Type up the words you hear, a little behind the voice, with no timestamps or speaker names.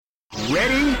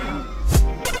Ready?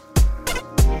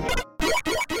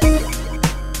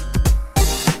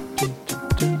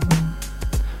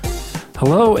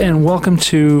 Hello and welcome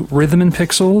to Rhythm and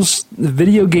Pixels, the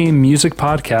video game music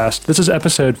podcast. This is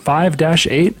episode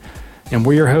 5-8, and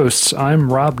we're your hosts.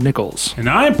 I'm Rob Nichols. And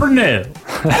I'm Purnell.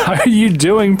 How are you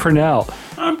doing, Purnell?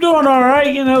 I'm doing all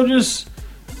right, just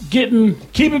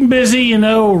keeping busy,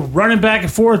 running back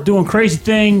and forth, doing crazy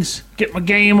things, get my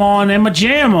game on and my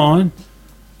jam on.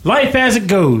 Life as it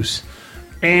goes.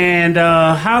 And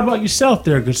how about yourself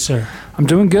there, good sir? I'm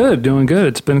doing good.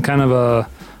 It's been I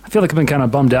feel like I've been kind of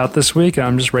bummed out this week, and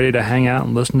I'm just ready to hang out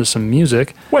and listen to some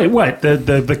music. Wait, what?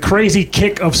 The crazy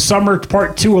kick of Summer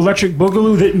Part 2 Electric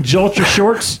Boogaloo didn't jolt your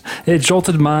shorts? It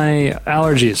jolted my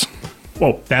allergies.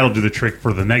 Well, that'll do the trick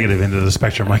for the negative end of the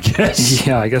spectrum, I guess.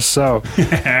 Yeah, I guess so.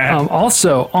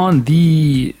 Also, on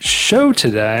the show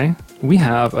today, we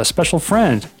have a special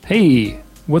friend. Hey,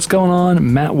 what's going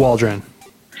on? Matt Waldron.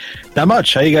 Not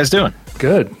much. How you guys doing?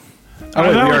 Good. I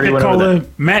don't know what they call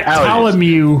him. Matt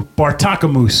Ptolemy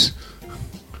Bartakamus.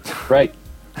 Right.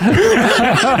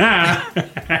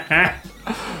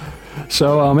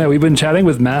 So, we've been chatting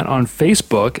with Matt on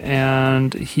Facebook,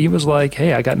 and he was like,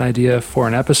 hey, I got an idea for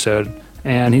an episode.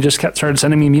 And he just started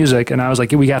sending me music, and I was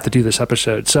like, we have to do this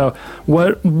episode. So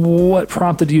what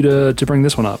prompted you to bring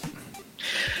this one up?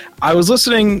 I was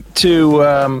listening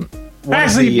to...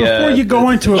 before you go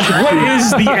into it, what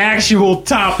is the actual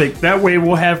topic? That way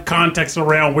we'll have context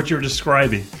around what you're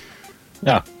describing.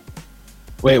 Yeah.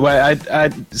 Wait. I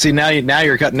see now.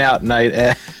 You're cutting out, and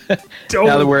now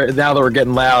that we're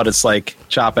getting loud, it's like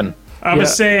chopping. I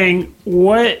was saying,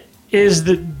 what is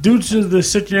due to the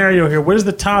scenario here? What is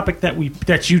the topic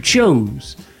that you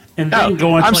chose, and then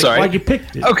go into why you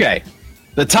picked it? Okay,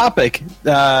 the topic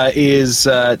is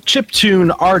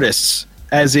chiptune artists.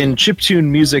 As in chiptune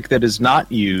music that is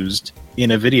not used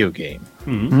in a video game.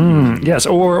 Yes,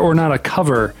 or not a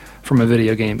cover from a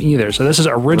video game either. So this is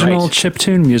original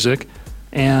chiptune music,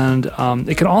 and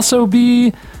it can also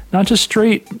be not just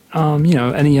straight,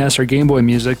 NES or Game Boy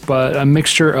music, but a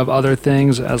mixture of other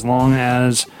things as long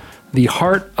as the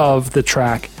heart of the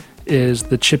track is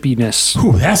the chippiness.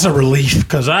 Ooh, that's a relief,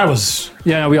 because I was...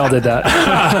 Yeah, we all did that.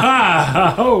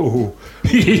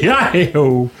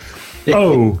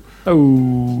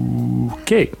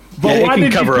 Okay. But it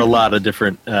can cover a lot of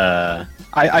different...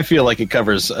 I feel like it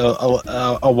covers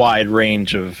a wide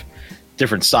range of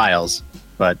different styles.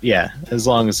 But yeah, as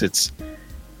long as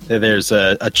there's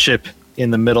a chip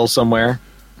in the middle somewhere,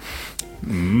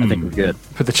 I think we're good.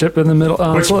 Put the chip in the middle.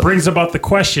 Which brings about the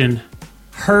question,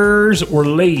 hers or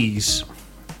Lay's?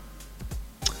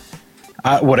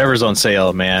 Whatever's on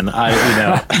sale, man.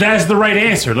 That's the right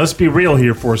answer. Let's be real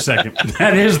here for a second.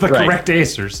 That is the correct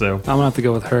answer. So I'm gonna have to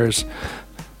go with hers.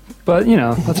 But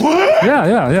yeah, hers.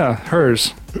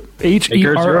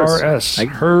 HERRS. Well,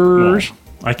 Hers.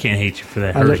 I can't hate you for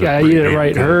that. I eat it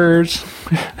right. Good. Hers.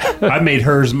 I made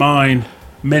hers mine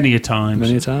many a times.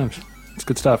 It's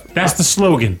good stuff. That's the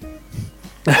slogan.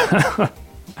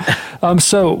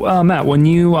 So Matt, when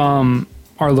you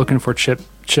are looking for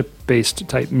chip-based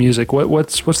type music,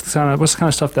 what's the kind of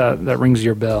stuff that rings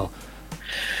your bell?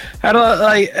 I don't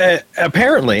know,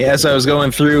 apparently, as I was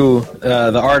going through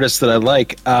the artists that I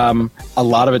like, a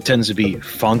lot of it tends to be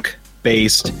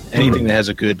funk-based. Anything that has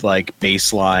a good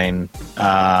bass line,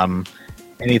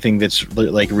 anything that's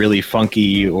really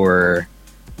funky or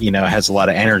has a lot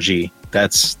of energy.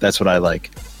 That's what I like.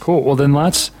 Cool. Well, then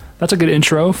that's a good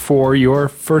intro for your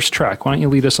first track. Why don't you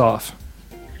lead us off?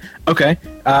 Okay.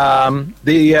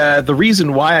 The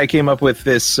reason why I came up with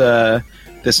this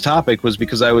topic was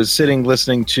because I was sitting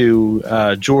listening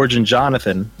to George and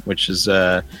Jonathan, which is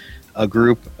a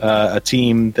group, a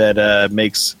team that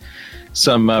makes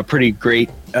some pretty great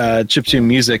chiptune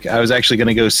music. I was actually going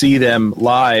to go see them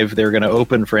live. They were going to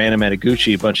open for Anna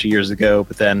Mataguchi a bunch of years ago,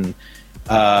 but then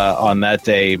on that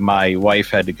day, my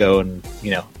wife had to go and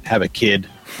have a kid.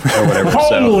 Or whatever.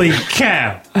 Holy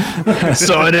cow!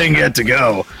 So I didn't get to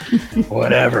go.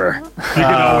 Whatever. You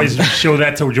can always show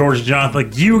that to George and Jonathan.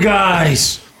 Like, you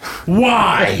guys,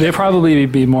 why? They'd probably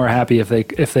be more happy if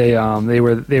they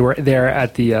were there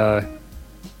at the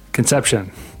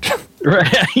conception.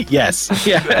 Right. Yes.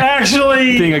 Yeah.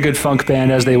 Actually, being a good funk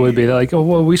band as they would be, they're like, oh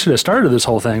well, we should have started this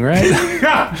whole thing, right?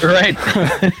 Right.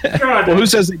 Well, who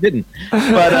says they didn't?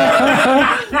 But.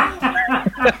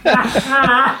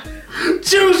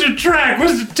 Choose your track.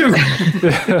 What's the two?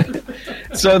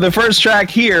 So the first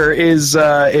track here is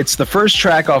it's the first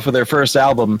track off of their first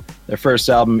album. Their first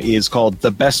album is called The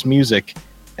Best Music,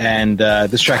 and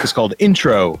this track is called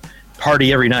Intro.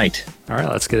 Party Every Night. All right,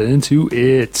 let's get into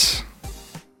it.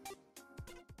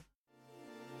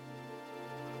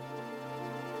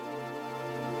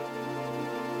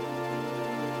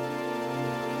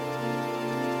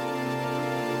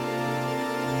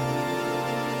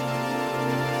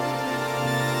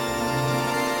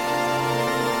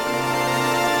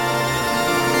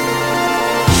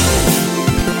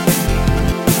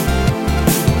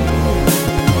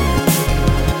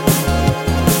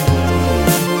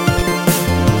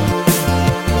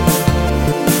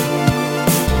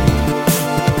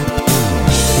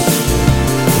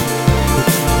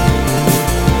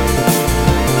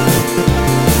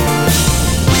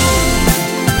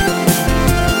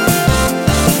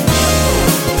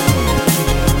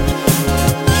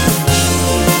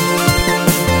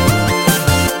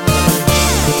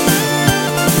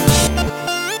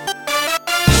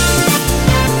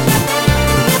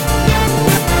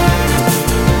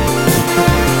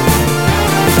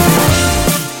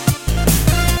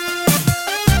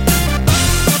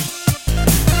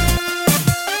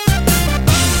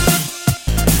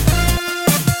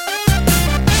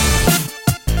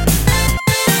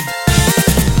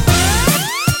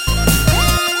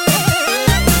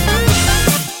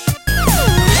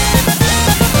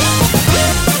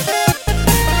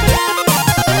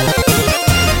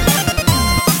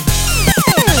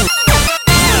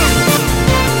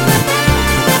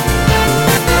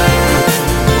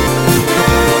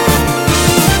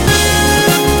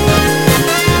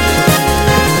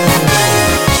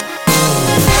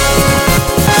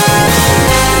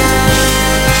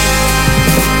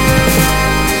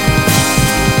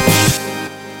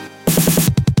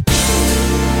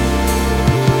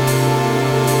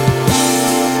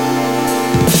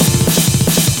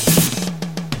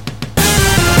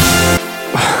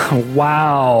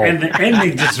 Wow. And the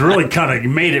ending just really kind of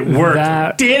made it work.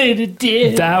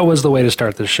 That was the way to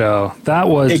start the show. That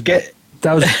was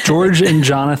George and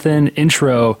Jonathan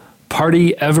intro,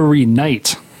 Party Every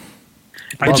Night.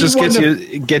 It just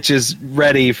gets you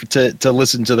ready to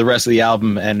listen to the rest of the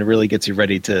album, and really gets you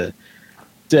ready to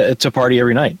party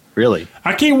every night. Really,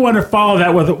 I can't want to follow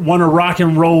that with "Want to Rock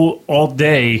and Roll All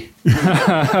Day."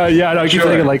 Yeah, I keep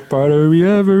thinking like "Party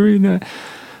Every Night."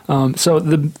 So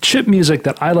the chip music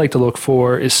that I like to look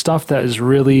for is stuff that is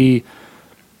really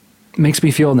makes me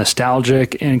feel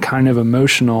nostalgic and kind of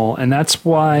emotional, and that's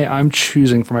why I'm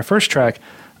choosing for my first track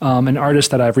an artist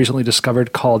that I've recently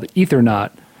discovered called Ethernaut.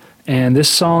 And this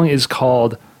song is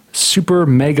called Super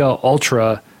Mega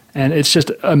Ultra, and it's just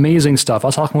amazing stuff.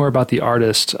 I'll talk more about the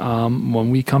artist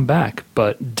when we come back,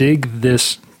 but dig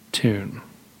this tune.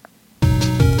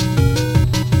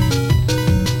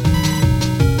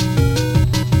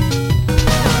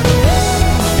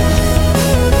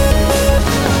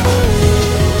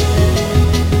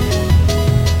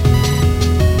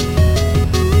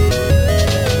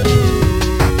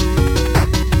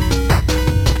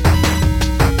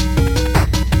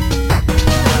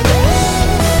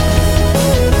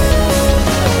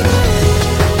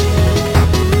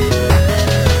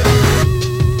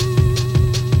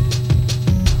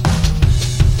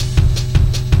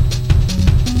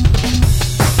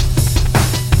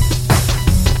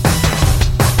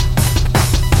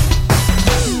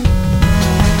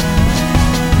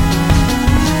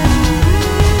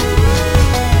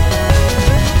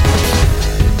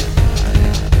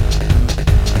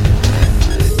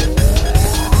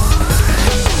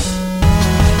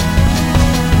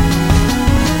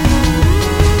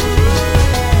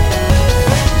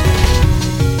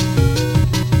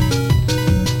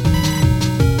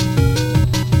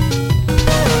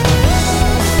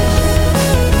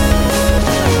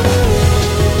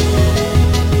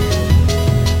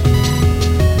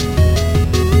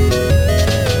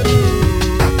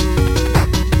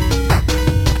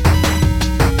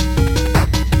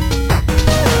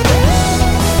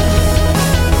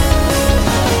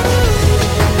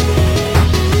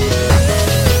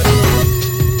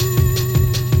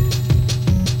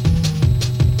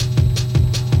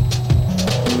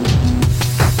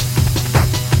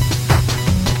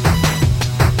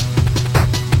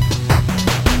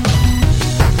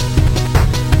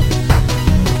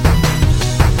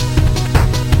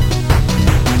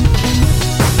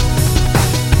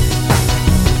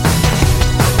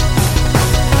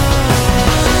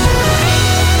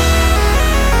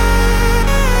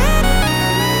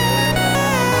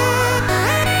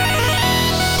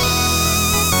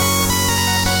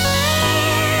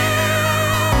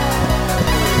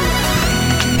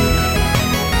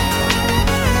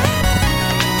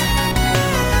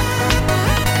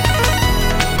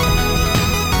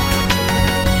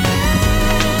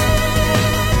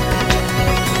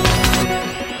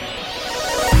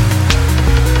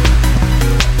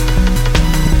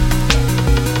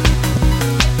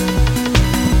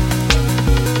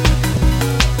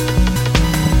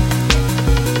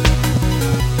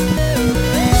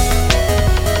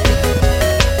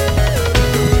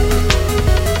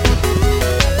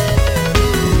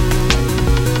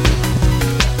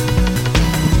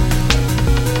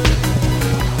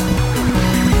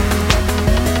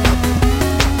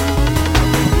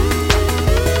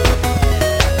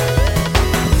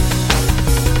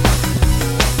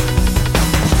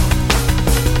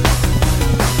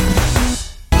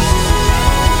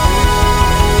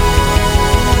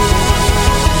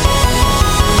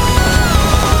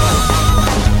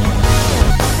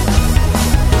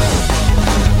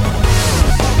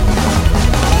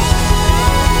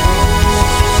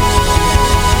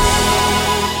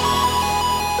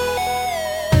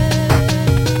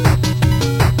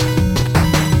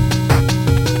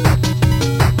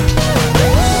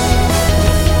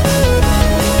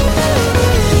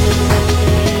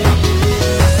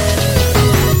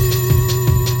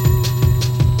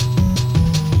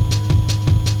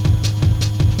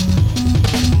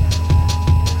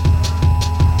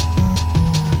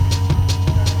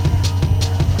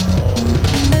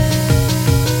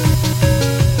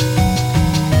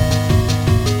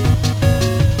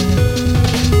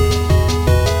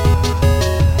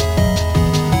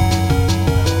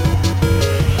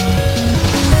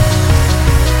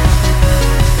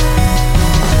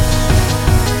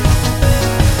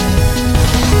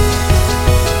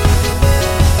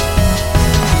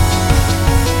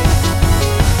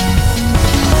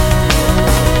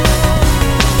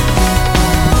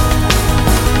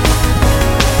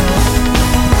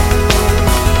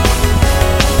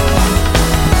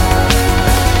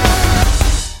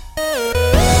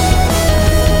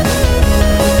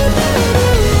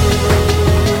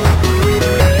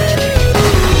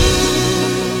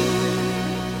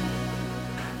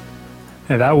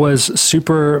 Yeah, that was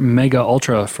Super Mega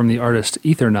Ultra from the artist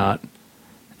Ethernaut.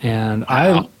 And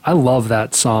Wow. I love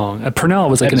that song. Purnell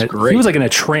was like That is he great. was like in a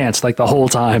trance like the whole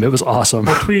time. It was awesome.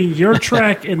 Between your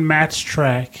track and Matt's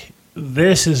track,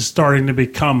 this is starting to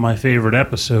become my favorite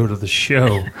episode of the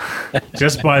show,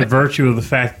 just by virtue of the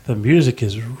fact that the music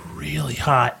is really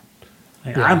hot.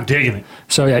 Like, I'm digging it.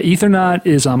 So yeah, Ethernaut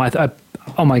is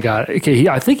oh my god. Okay,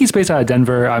 I think he's based out of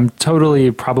Denver. I'm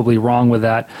totally probably wrong with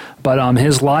that, but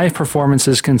his live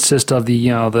performances consist of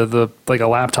the like a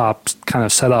laptop kind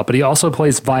of setup, but he also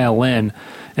plays violin.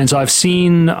 And so I've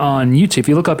seen on YouTube, if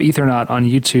you look up Ethernaut on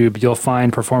YouTube, you'll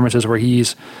find performances where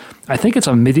I think it's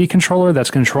a MIDI controller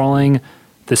that's controlling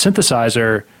the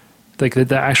synthesizer, like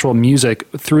the actual music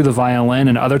through the violin,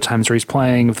 and other times where he's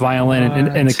playing violin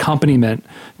and accompaniment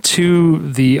to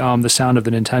the sound of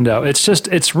the Nintendo.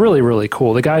 It's really, really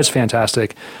cool. The guy's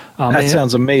fantastic. That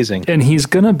sounds amazing. And he's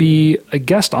going to be a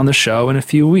guest on the show in a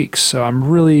few weeks. So I'm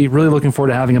really, really looking forward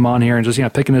to having him on here and just,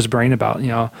 picking his brain about,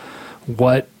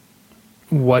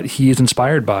 what he is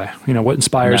inspired by, what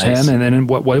inspires Nice. him, and then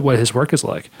what his work is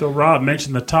like. So Rob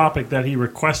mentioned the topic that he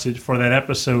requested for that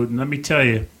episode, and let me tell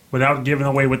you, without giving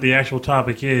away what the actual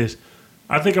topic is,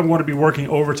 I think I'm going to be working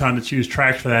overtime to choose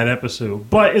tracks for that episode.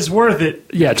 But it's worth it.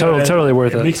 Yeah, because totally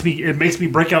worth it. It makes me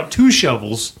break out 2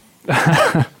 shovels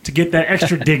to get that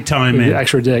extra dig time in.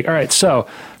 Extra dig. All right, so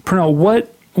Pernell,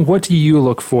 what do you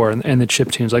look for in the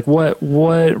chip tunes? Like what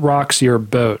rocks your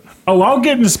boat? Oh, I'll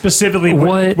get into specifically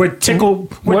what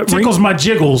tickles my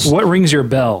jiggles. What rings your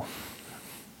bell?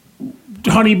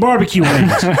 Honey barbecue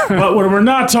wings. But when we're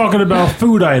not talking about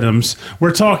food items,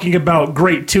 we're talking about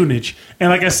great tunage. And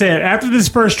like I said, after this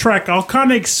first track, I'll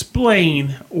kind of explain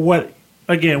what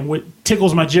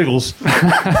tickles my jiggles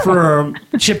for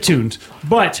chip tunes.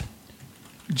 But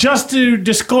just to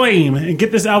disclaim and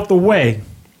get this out the way,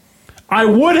 I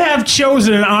would have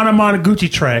chosen an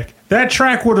Anamanaguchi track. That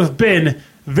track would have been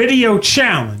Video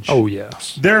Challenge. Oh,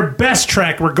 yes. Their best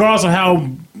track, regardless of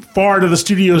how far to the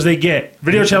studios they get.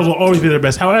 Video Challenge will always be their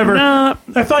best. However, I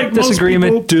feel like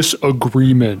Disagreement.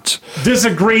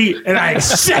 disagree, and I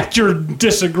accept your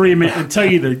disagreement and tell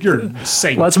you that you're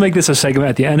insane. Let's make this a segment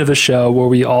at the end of the show where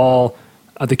we all,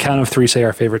 at the count of 3, say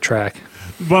our favorite track.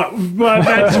 But I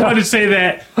just wanted to say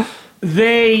that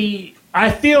I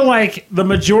feel like the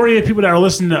majority of people that are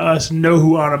listening to us know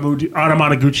who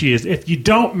Anamanaguchi is. If you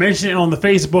don't mention it on the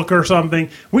Facebook or something,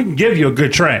 we can give you a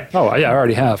good track. Oh, yeah, I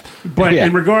already have. But Yeah.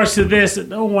 in regards to this, I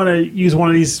don't want to use one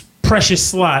of these precious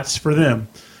slots for them.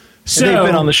 So They've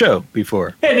been on the show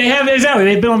before. yeah, they have exactly.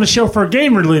 They've been on the show for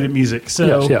game-related music,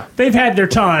 so Yes, yeah. they've had their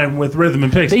time with Rhythm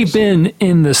and Pixels. They've been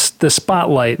in the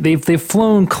spotlight. They've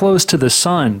flown close to the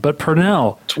sun. But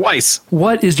Purnell, Twice.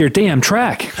 what is your damn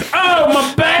track? Oh,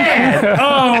 my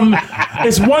bad.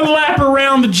 It's one lap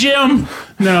around the gym.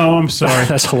 No, I'm sorry.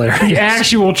 That's hilarious. The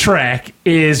actual track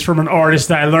is from an artist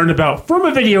that I learned about from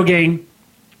a video game,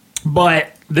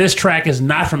 but this track is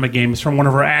not from a game. It's from one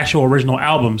of her actual original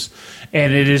albums,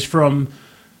 and it is from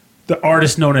the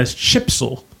artist known as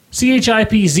Chipzel,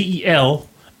 Chipzel,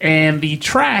 and the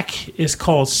track is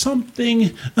called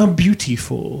Something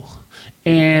Beautiful.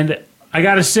 And I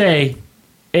gotta say,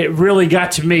 it really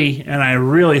got to me, and I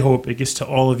really hope it gets to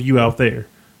all of you out there.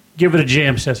 Give it a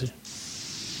jam session.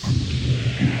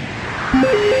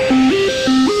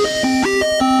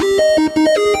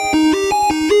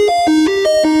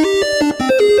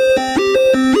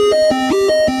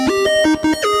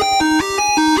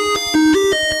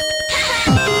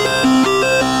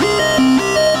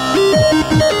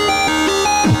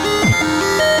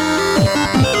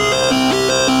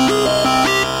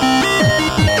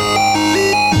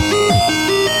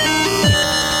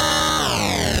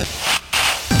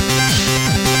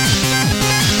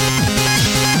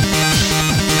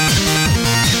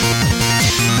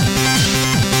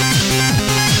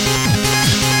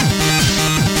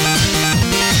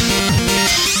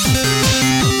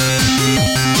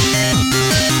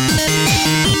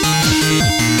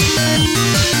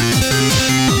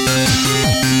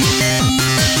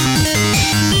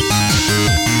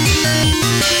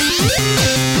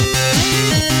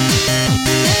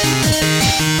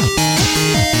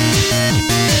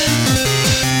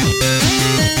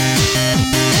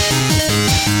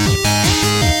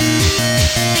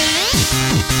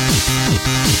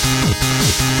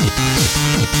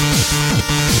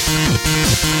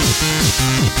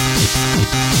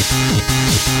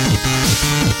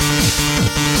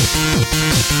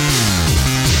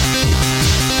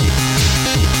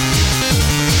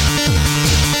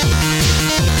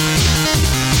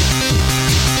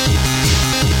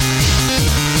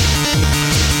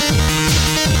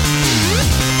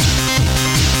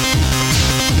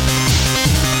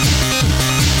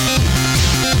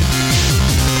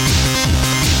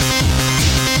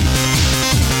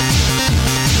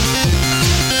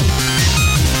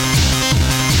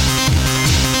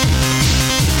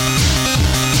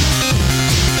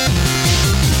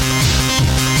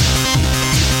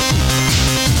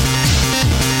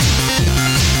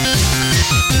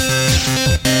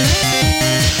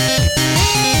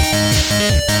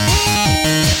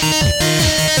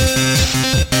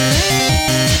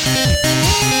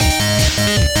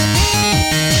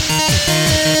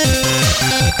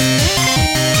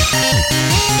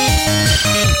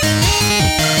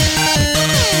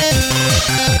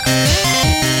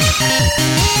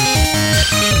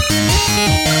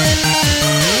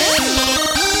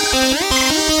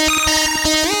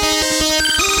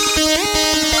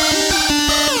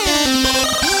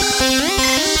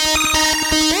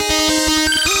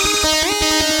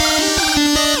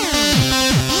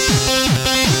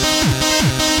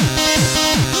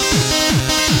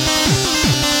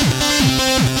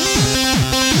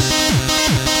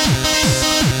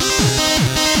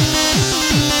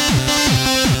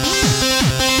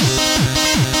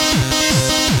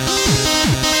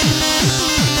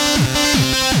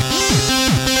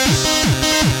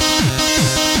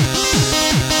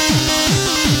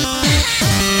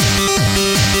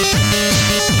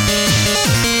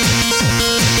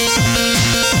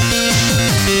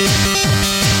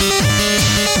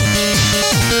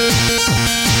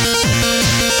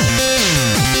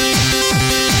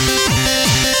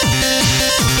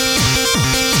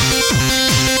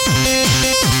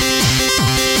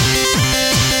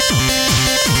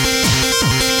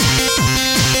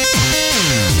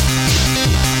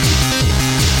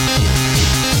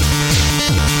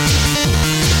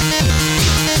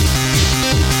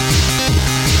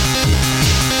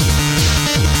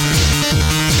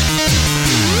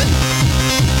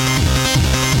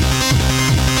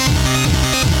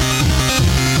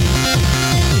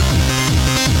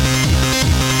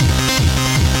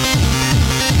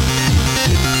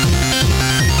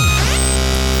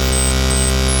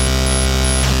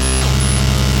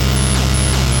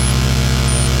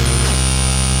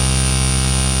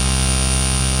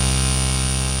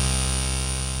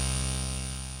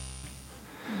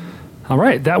 All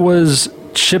right, that was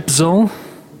Chipzel.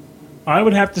 I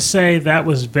would have to say that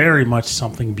was very much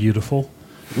something beautiful.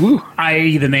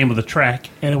 I.e. the name of the track,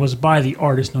 and it was by the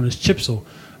artist known as Chipzel,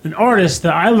 an artist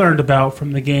that I learned about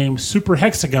from the game Super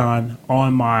Hexagon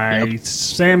on my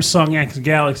Samsung X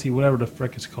Galaxy, whatever the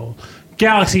frick it's called.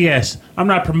 Galaxy S. I'm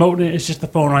not promoting it, it's just the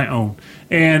phone I own.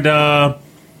 And I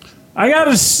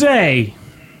gotta say,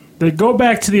 to go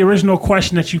back to the original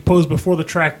question that you posed before the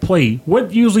track played,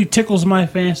 what usually tickles my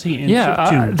fancy in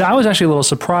chiptunes? I was actually a little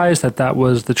surprised that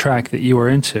was the track that you were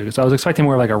into, because I was expecting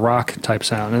more like a rock type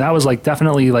sound, and that was like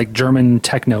definitely like German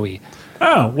techno-y.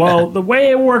 Oh, well, the way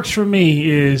it works for me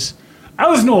is I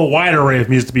listen to a wide array of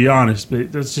music, to be honest, but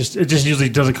it just usually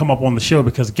doesn't come up on the show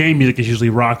because game music is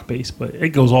usually rock-based, but it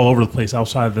goes all over the place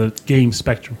outside the game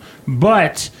spectrum.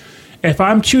 But if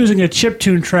I'm choosing a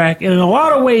chiptune track, and in a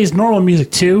lot of ways normal music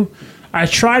too, I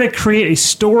try to create a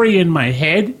story in my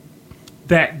head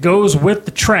that goes with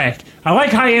the track. I like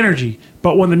high energy,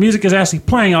 but when the music is actually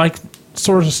playing, I like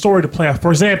sort of a story to play out. For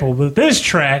example, with this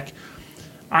track,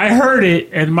 I heard it,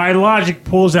 and my logic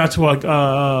pulls out to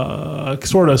a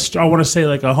sort of, I want to say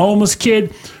like a homeless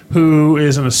kid who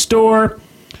is in a store,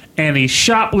 and he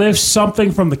shoplifts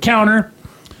something from the counter,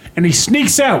 and he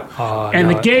sneaks out.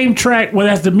 The game track,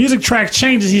 as the music track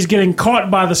changes, he's getting caught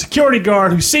by the security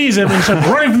guard who sees him, and he starts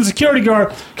running from the security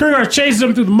guard. Security guard chases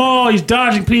him through the mall. He's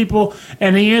dodging people,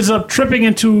 and he ends up tripping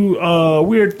into a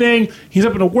weird thing. He's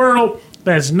up in a world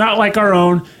that's not like our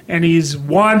own, and he's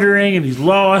wandering, and he's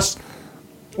lost.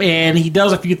 And he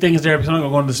does a few things there, because I'm not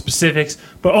going to go into the specifics.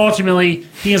 But ultimately,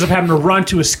 he ends up having to run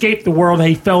to escape the world that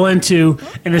he fell into.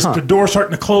 And the door's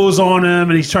starting to close on him.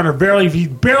 And he's trying to barely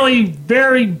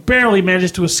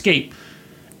manages to escape.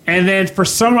 And then for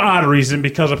some odd reason,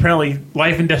 because apparently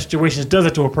life and death situations does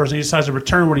it to a person, he decides to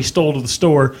return what he stole to the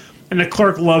store. And the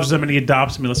clerk loves him, and he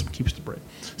adopts him and lets him keep the bread.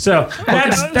 So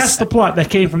that's the plot that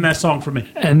came from that song for me.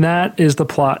 And that is the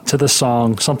plot to the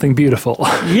song Something Beautiful.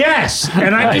 Yes,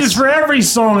 and I do this for every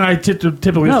song I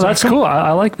typically. No, that's cool.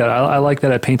 I like that. I like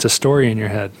that it paints a story in your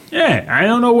head. Yeah, I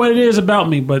don't know what it is about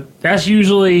me, but that's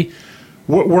usually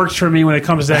what works for me when it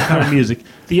comes to that kind of music.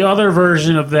 The other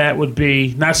version of that would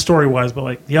be, not story-wise, but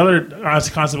like the other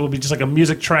concept would be just like a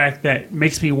music track that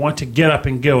makes me want to get up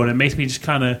and go, and it makes me just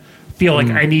kind of feel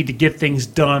like I need to get things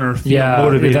done or feel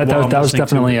motivated. That was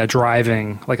definitely a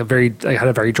driving, like had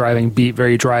a very driving beat,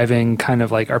 very driving kind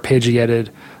of like arpeggiated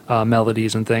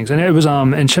melodies and things. And it was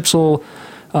and Chipzel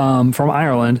from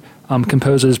Ireland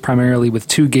composes primarily with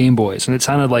 2 Game Boys, and it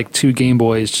sounded like 2 Game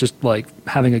Boys just like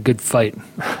having a good fight.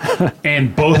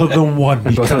 And both of them won.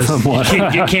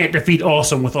 You can't defeat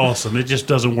awesome with awesome. It just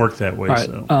doesn't work that way. All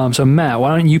right. So Matt,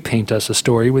 why don't you paint us a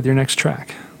story with your next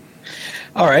track?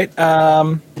 All right.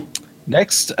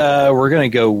 Next, we're going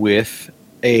to go with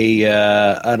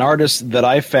an artist that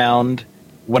I found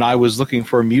when I was looking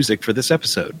for music for this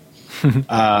episode.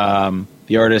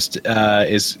 The artist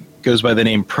goes by the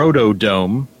name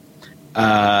Protodome.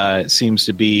 Seems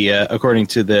to be, according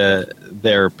to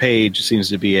their page, seems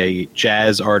to be a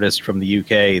jazz artist from the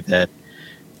UK that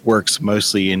works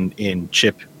mostly in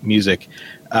chip music.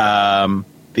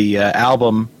 The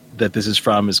album that this is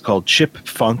from is called Chip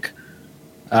Funk.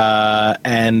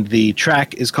 And the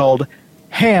track is called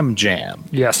Ham Jam.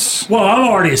 Yes. Well, I'm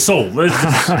already sold. Let's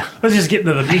just get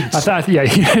into the beats. I thought, he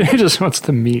just wants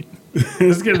to meet.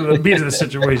 Let's get into the beats of the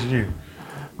situation here.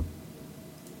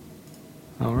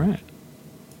 All right.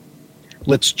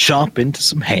 Let's chomp into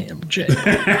some ham jam. You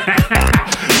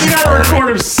gotta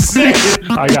record him singing.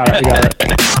 I got it.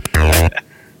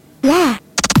 Yeah.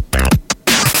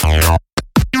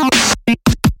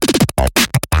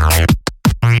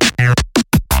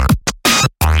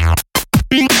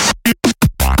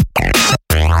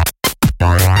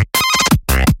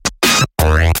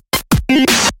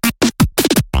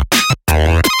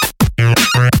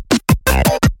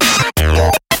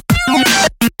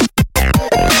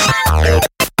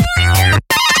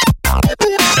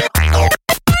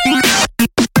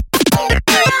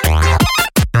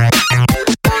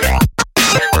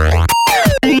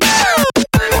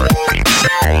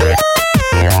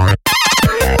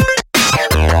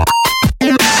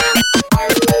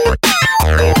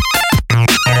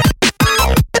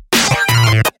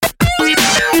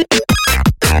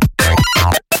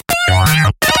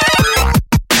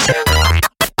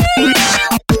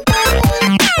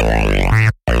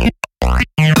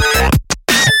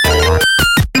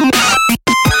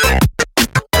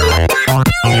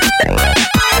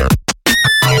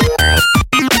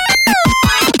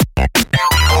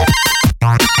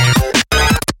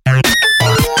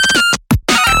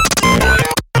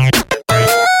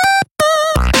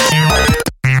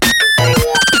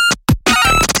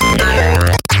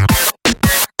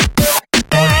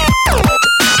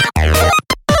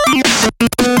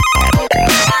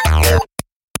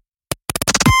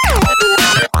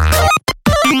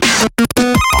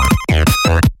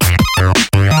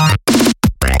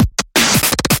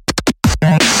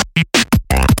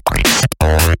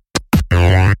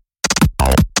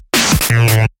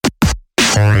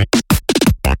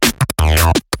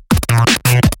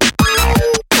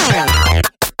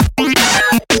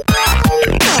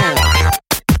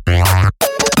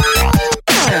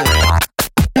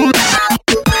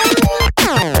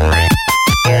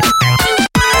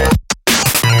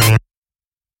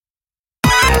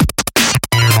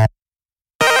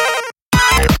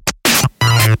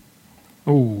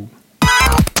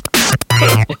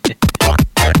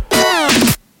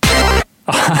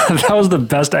 That was the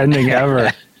best ending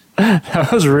ever. That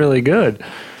was really good.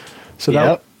 So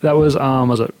Yep. that was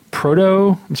it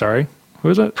Proto? I'm sorry. Who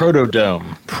was it?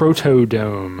 Protodome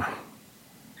Protodome.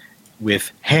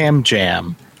 with Ham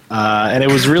Jam. And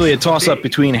it was really a toss-up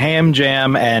between Ham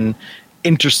Jam and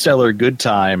Interstellar Good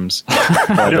Times.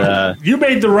 But You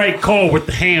made the right call with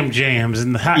the ham jams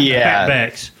and the Yeah.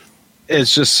 fatbacks.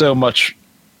 it's just so much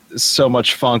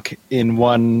funk in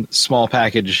one small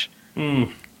package.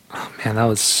 Man, that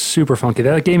was super funky.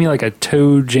 That gave me like a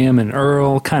Toe Jam and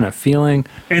Earl kind of feeling.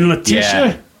 And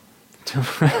Letitia,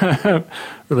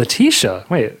 Letitia,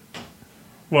 wait.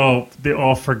 well, the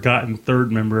all-forgotten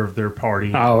third member of their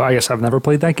party. Oh, I guess I've never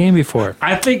played that game before.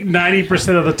 I think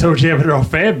 90% of the Toe Jam and Earl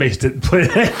fan base didn't play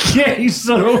that game,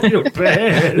 so don't feel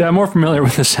bad. Yeah, I'm more familiar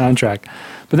with the soundtrack.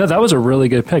 But that was a really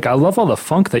good pick. I love all the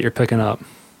funk that you're picking up.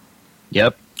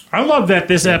 Yep. I love that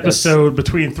this Yeah, that's- episode,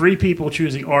 between three people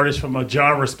choosing artists from a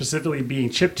genre, specifically being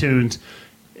chiptunes,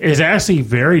 is actually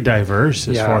very diverse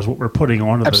as Yeah. far as what we're putting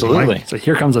on. Absolutely. So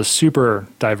here comes a super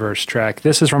diverse track.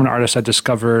 This is from an artist I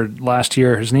discovered last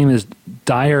year. His name is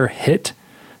Dire Hit,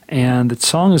 and the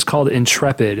song is called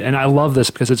Intrepid. And I love this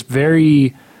because it's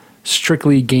very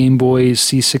strictly Game Boy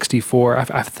C64.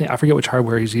 I forget which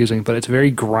hardware he's using, but it's very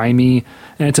grimy,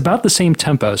 and it's about the same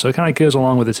tempo. So it kind of goes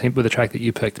along with the track that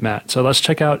you picked, Matt. So let's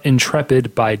check out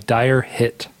Intrepid by Dire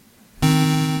Hit.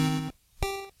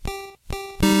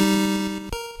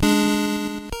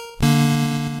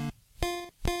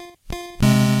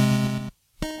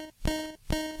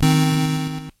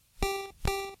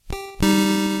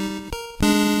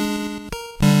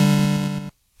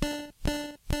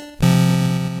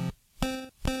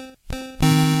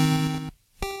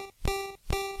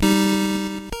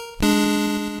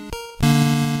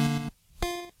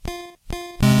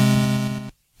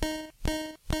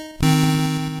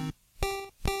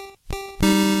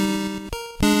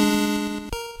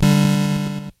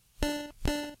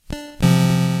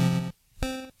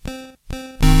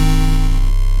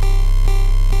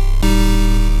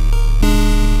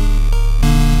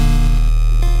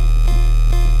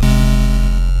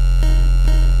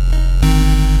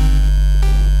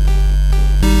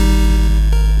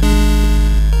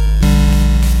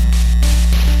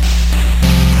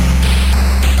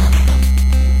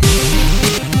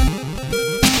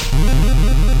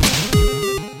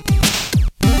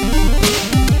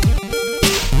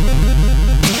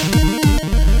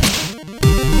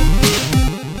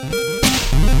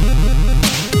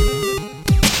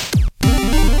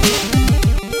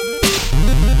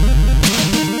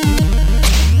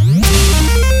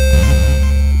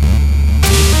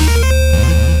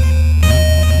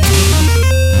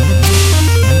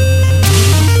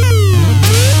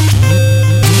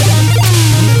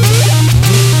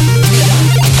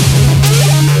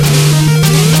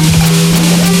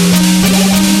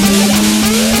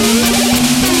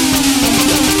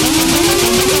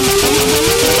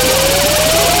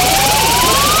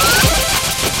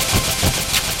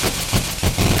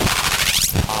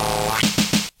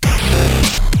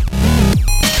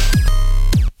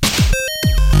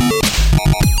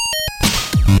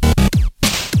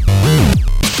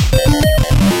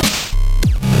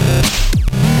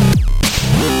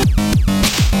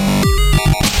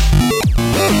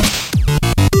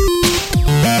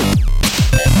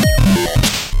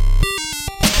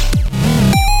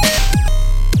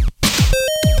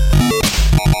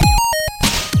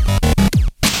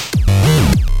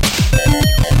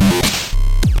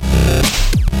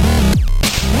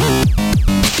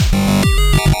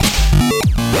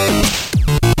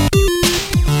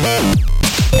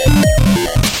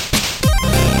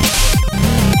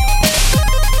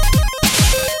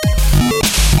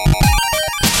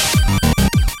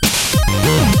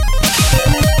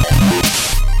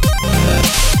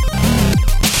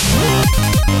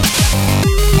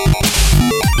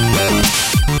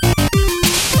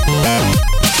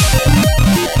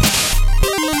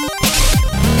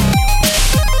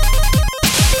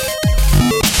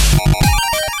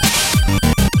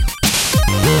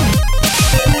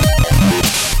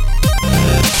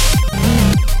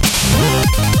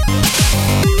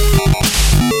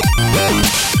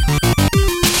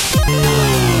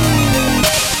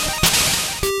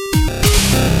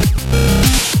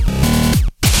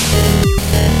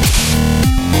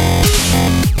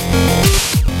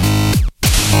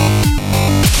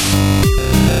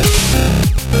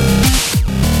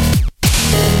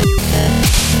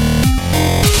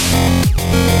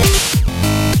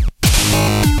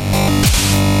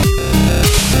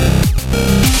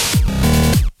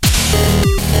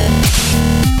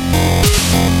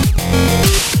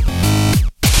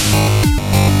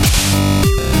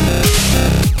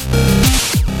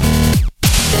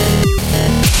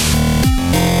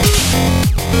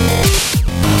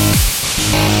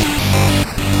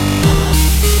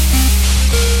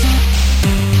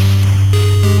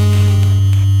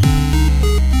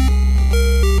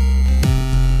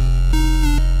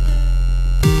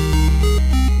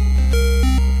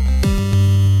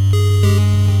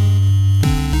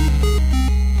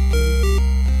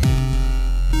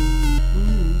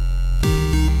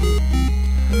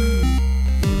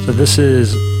 this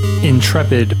is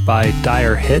Intrepid by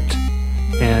Dire Hit,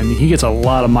 and he gets a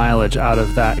lot of mileage out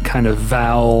of that kind of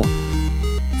vowel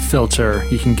filter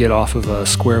you can get off of a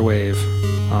square wave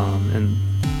and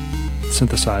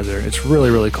synthesizer. It's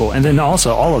really, really cool. And then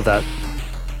also all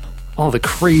the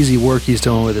crazy work he's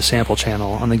doing with the sample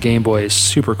channel on the Game Boy is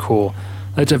super cool.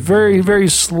 It's a very, very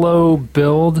slow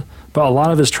build, but a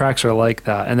lot of his tracks are like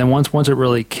that. And then once it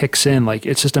really kicks in, like,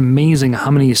 it's just amazing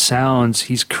how many sounds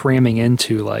he's cramming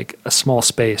into like a small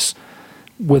space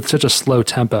with such a slow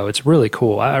tempo. It's really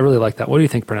cool. I really like that. What do you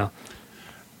think, Pernell?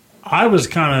 I was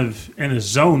kind of in a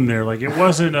zone there. Like, it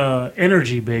wasn't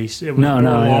energy based. It was more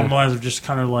along the lines of just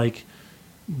kind of like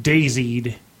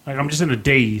daisied. Like, I'm just in a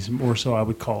daze, more so I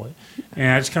would call it.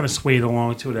 And I just kind of swayed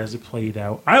along to it as it played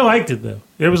out. I liked it, though.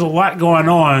 There was a lot going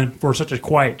on for such a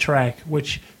quiet track,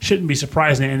 which shouldn't be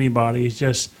surprising to anybody. It's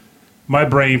just my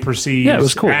brain perceives it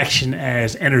was cool. action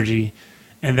as energy,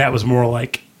 and that was more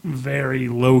like very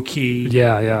low-key.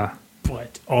 Yeah.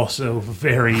 But also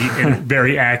very,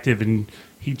 very active, and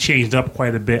he changed up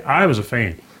quite a bit. I was a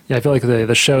fan. Yeah, I feel like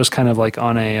the show's kind of like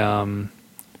on a on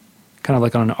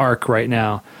an arc right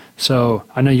now. So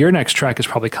I know your next track is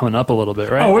probably coming up a little bit,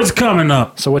 right? Oh, it's coming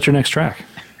up. So what's your next track?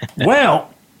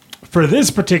 Well, for this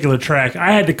particular track,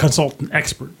 I had to consult an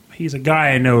expert. He's a guy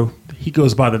I know. He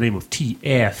goes by the name of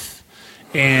TF.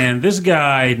 And this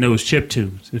guy knows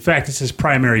chiptunes. In fact, it's his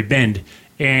primary bend.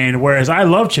 And whereas I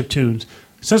love chiptunes,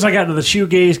 since I got to the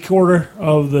shoegaze quarter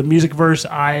of the music verse,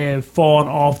 I have fallen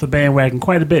off the bandwagon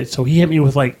quite a bit. So he hit me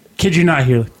with, like, kid you not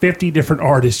here, 50 different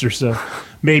artists or so.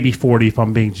 Maybe 40 if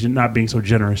I'm not being so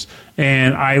generous.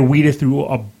 And I weeded through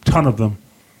a ton of them.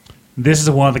 This is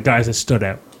one of the guys that stood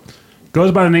out.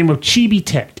 Goes by the name of Chibi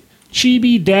Tech.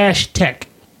 Chibi-Tech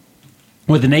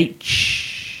with an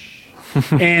H.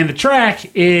 And the track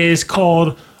is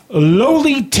called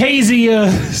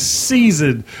Lolitasia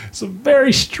Season. It's a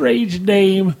very strange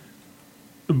name.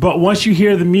 But once you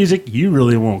hear the music, you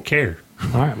really won't care.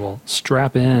 All right, well,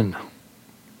 strap in.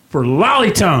 For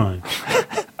Lolly Time.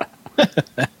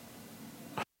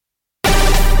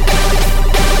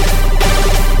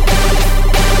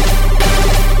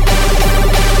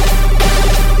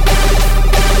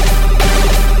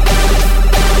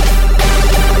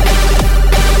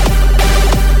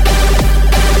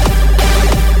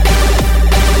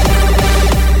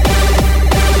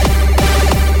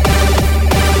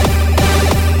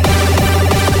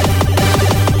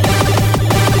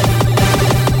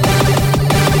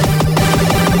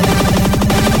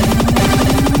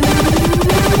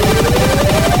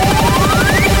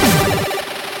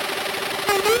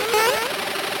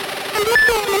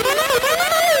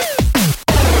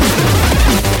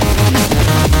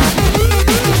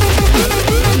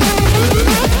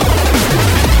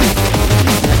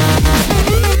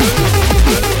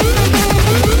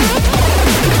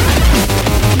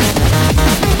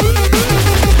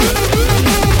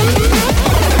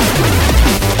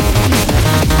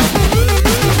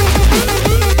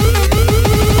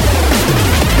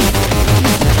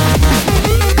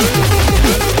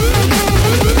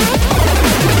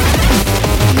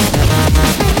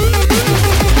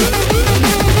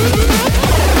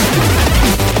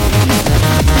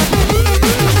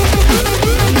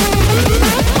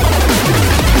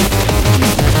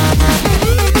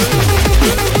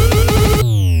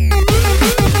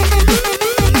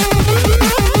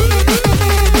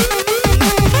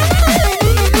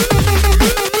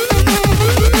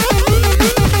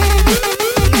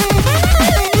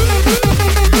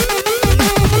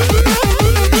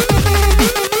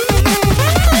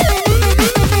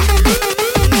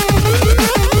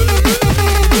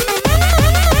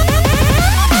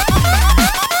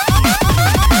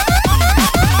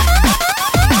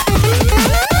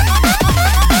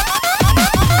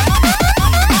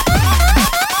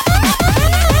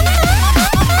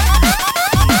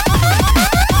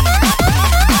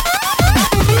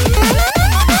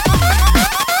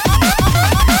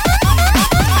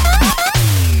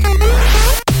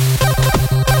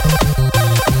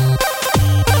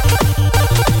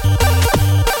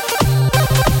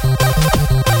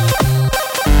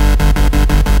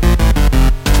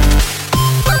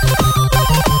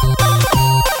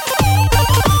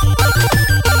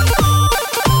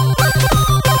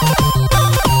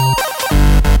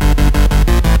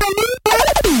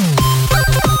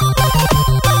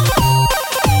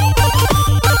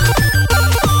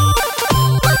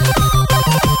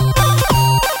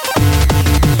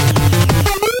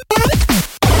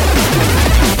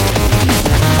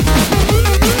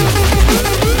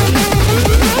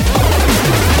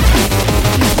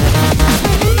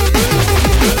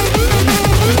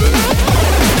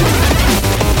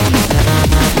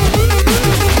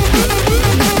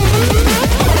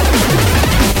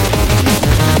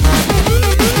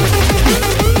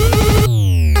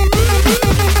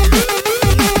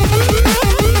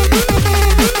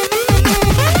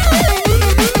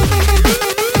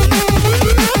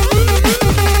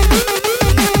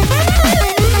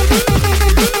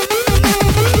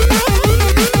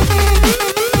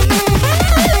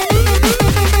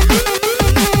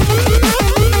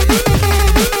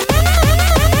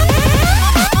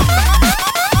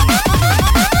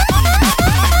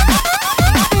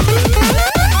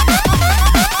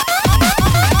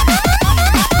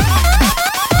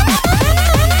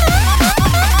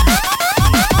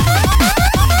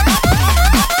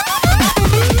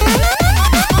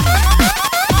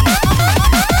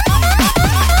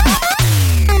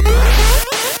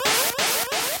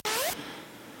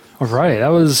 right. That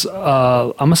was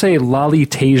I'm gonna say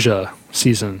Lolitasia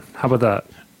season. How about that?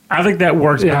 I think that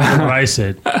works better than what I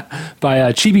said. By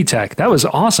Chibi Tech. That was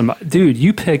awesome, dude.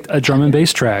 You picked a drum and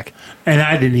bass track. And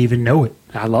I didn't even know it.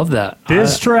 I love that.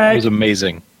 This It track, was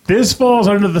amazing. this falls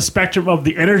under the spectrum of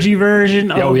the energy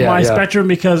version of my spectrum,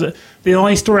 because the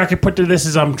only story I could put to this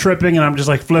is I'm tripping and I'm just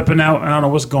like flipping out and I don't know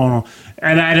what's going on.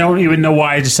 And I don't even know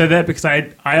why I just said that, because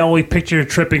I only picture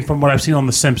tripping from what I've seen on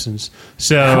The Simpsons.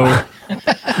 So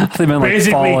They meant, like,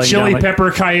 basically, falling Chili down, like- Pepper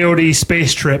Coyote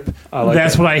space trip. like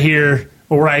That's that. what I hear,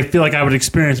 or what I feel like I would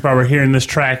experience if I were hearing this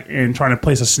track and trying to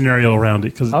place a scenario around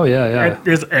it. Because Oh, yeah. it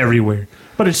is everywhere.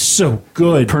 But it's so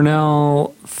good.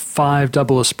 Purnell 5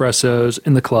 double espressos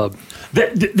in the club.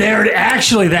 There,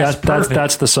 actually, that's perfect.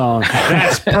 That's the song.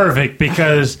 That's perfect,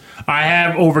 because I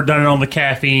have overdone it on the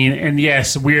caffeine, and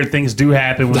yes, weird things do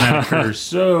happen when that occurs.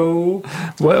 So,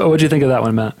 What'd you think of that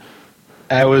one, Matt?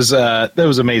 That was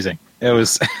amazing. It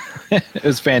was it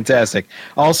was fantastic.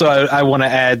 Also, I want to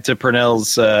add to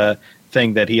Purnell's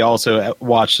thing that he also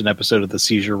watched an episode of the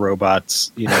Seizure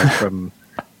Robots. From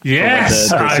yes,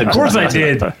 the of Simpsons course I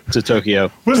did. to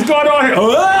Tokyo. What's going on here?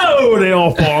 Oh, they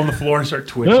all fall on the floor and start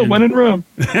twitching. Oh, when in Rome.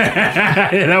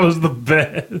 Yeah, that was the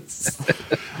best.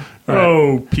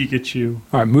 Oh, Pikachu.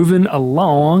 All right, moving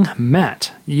along.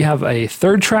 Matt, you have a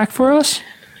third track for us?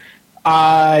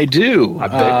 I do.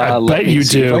 I Let bet me you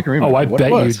see if do. I can remember I what bet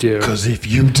it you was. do. Because if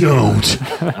you don't,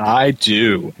 I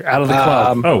do. You're out of the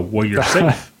club. oh, well, you're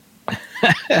safe.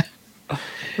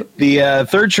 The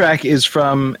third track is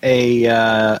from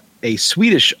a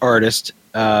Swedish artist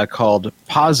called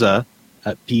Paza,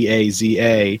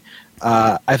 Paza.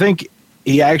 I think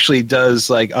he actually does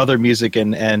like other music,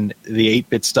 and the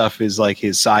 8-bit stuff is like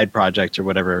his side project or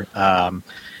whatever.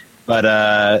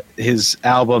 But his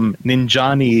album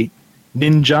Ninjani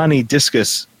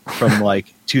Discus from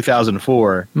like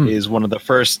 2004 is one of the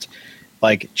first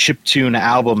like chiptune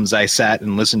albums I sat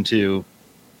and listened to.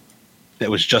 That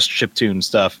was just chiptune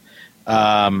stuff.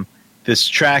 This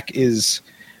track is,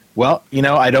 well,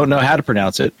 I don't know how to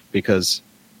pronounce it because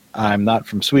I'm not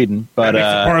from Sweden, but That makes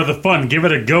it part of the fun. Give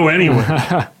it a go anyway.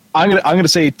 I'm gonna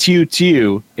say Tiu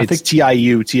Tiu. It's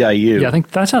Tiu Tiu. Yeah, I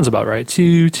think that sounds about right. To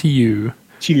you.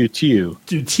 Tiu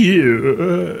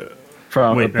Tiu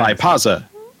from Wait, by Paza.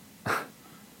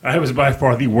 That was by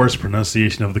far the worst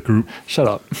pronunciation of the group. Shut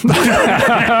up.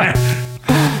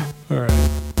 All right.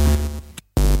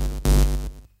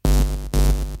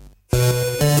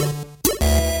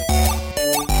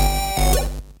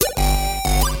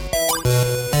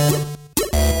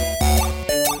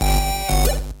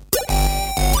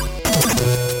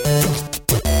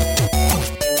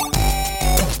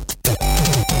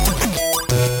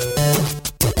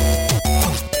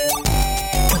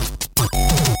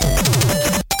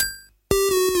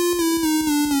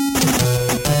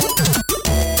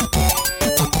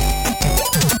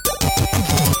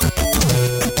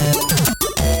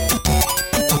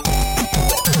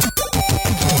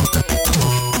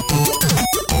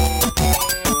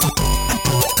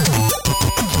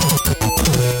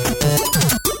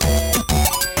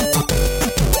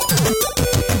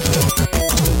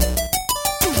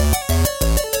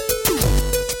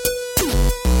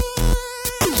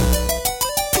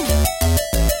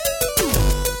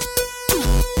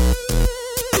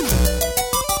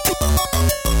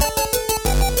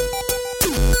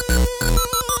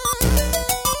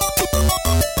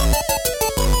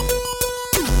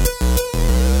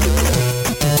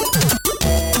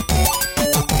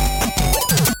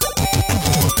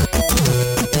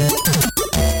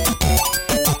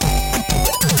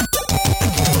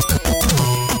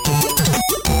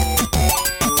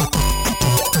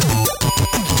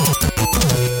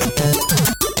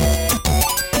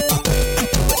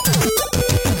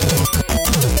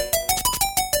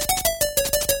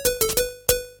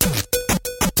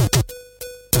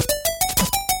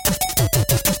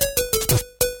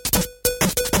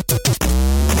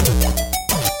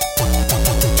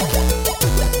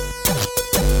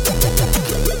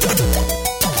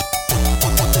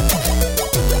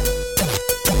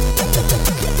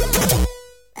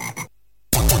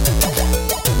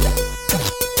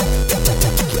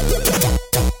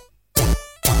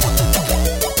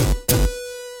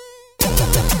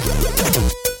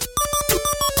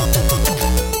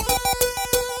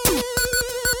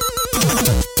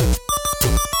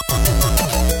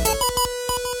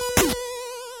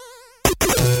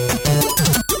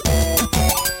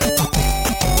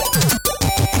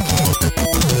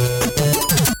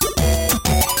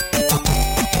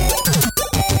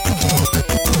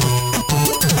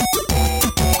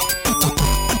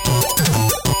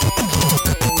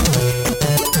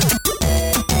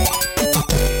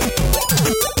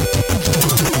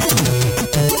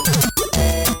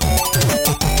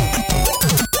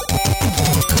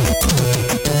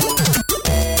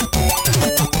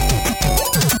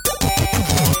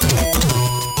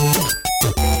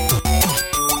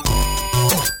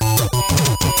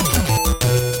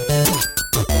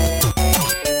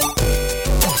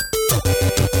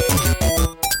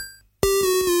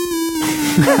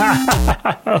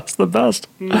 That's the best.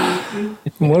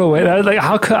 What a way! Like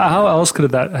how else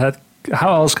could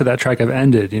that track have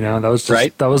ended? You know, that was just,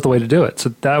 right. That was the way to do it. So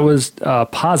that was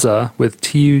Pazza with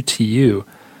TUTU.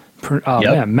 Oh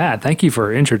Yep. man, Matt, thank you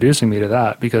for introducing me to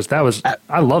that because that was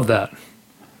I love that.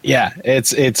 Yeah,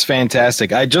 it's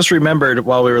fantastic. I just remembered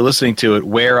while we were listening to it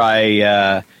where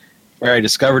I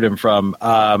discovered him from.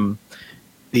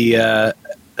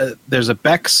 There's a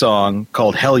Beck song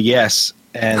called "Hell Yes,"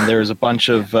 and there's a bunch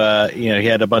of he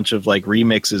had a bunch of like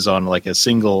remixes on like a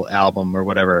single album or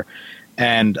whatever,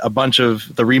 and a bunch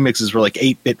of the remixes were like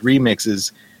 8-bit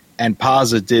remixes, and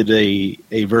Pazza did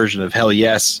a version of "Hell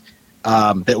Yes"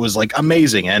 that was like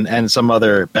amazing, and some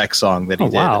other Beck song that he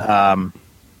did. Wow.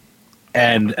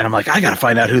 And I'm like, I got to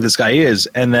find out who this guy is.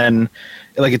 And then,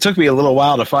 like, it took me a little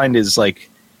while to find his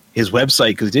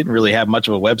website because he didn't really have much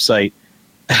of a website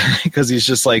because he's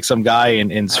just like some guy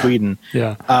in Sweden.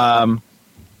 Yeah.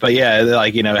 But yeah,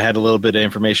 like, it had a little bit of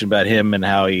information about him and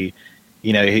how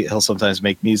he'll sometimes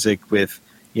make music with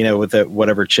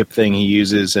whatever chip thing he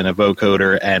uses and a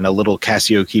vocoder and a little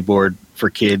Casio keyboard for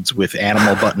kids with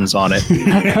animal buttons on it.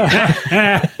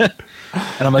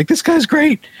 And I'm like, this guy's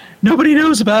great. Nobody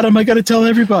knows about him. I got to tell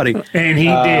everybody. And he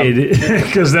did,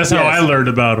 because that's how I learned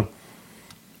about him.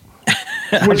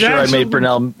 I'm sure I made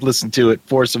Purnell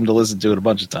force him to listen to it a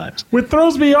bunch of times. What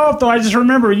throws me off, though, I just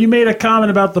remember you made a comment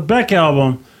about the Beck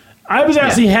album. I was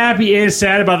actually happy and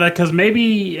sad about that because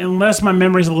maybe, unless my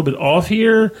memory's a little bit off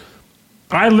here,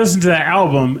 I listened to that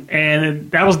album,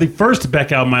 and that was the first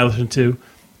Beck album I listened to,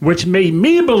 which made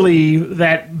me believe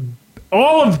that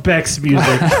all of Beck's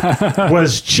music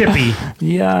was chippy.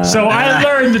 Yeah. So I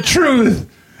learned the truth,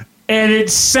 and it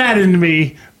saddened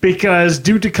me because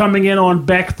due to coming in on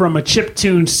Beck from a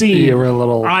chiptune scene, you were a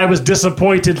little... I was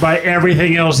disappointed by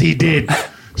everything else he did.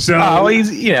 So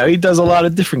he does a lot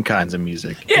of different kinds of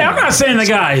music. Yeah, I'm not saying the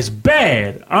guy is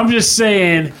bad. I'm just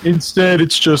saying instead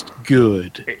it's just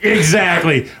good.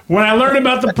 Exactly. When I learned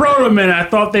about the Proto Men, I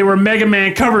thought they were Mega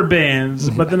Man cover bands,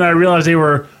 but then I realized they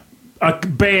were a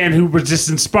band who was just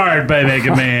inspired by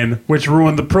Mega Man, which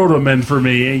ruined the Proto Men for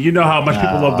me. And you know how much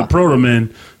people love the Proto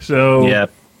Men. So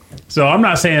I'm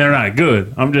not saying they're not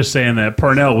good. I'm just saying that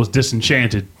Purnell was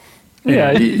disenchanted.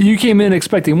 Yeah, you came in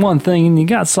expecting one thing and you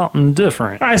got something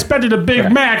different. I expected a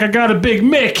Big Mac, I got a Big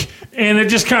Mick, and it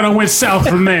just kind of went south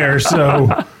from there. So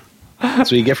that's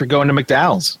what you get for going to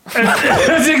McDonald's.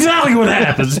 That's exactly what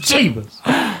happens.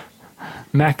 Jeebus.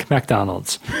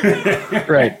 McDonald's.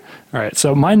 Right. All right,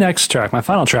 so my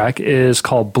final track is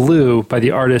called Blue by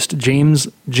the artist James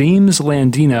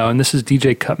Landino, and this is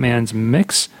DJ Cutman's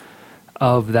mix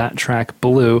of that track,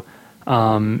 Blue.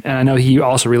 And I know he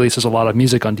also releases a lot of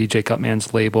music on DJ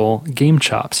Cutman's label, Game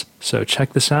Chops. So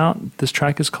check this out. This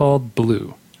track is called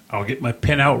Blue. I'll get my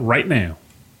pen out right now.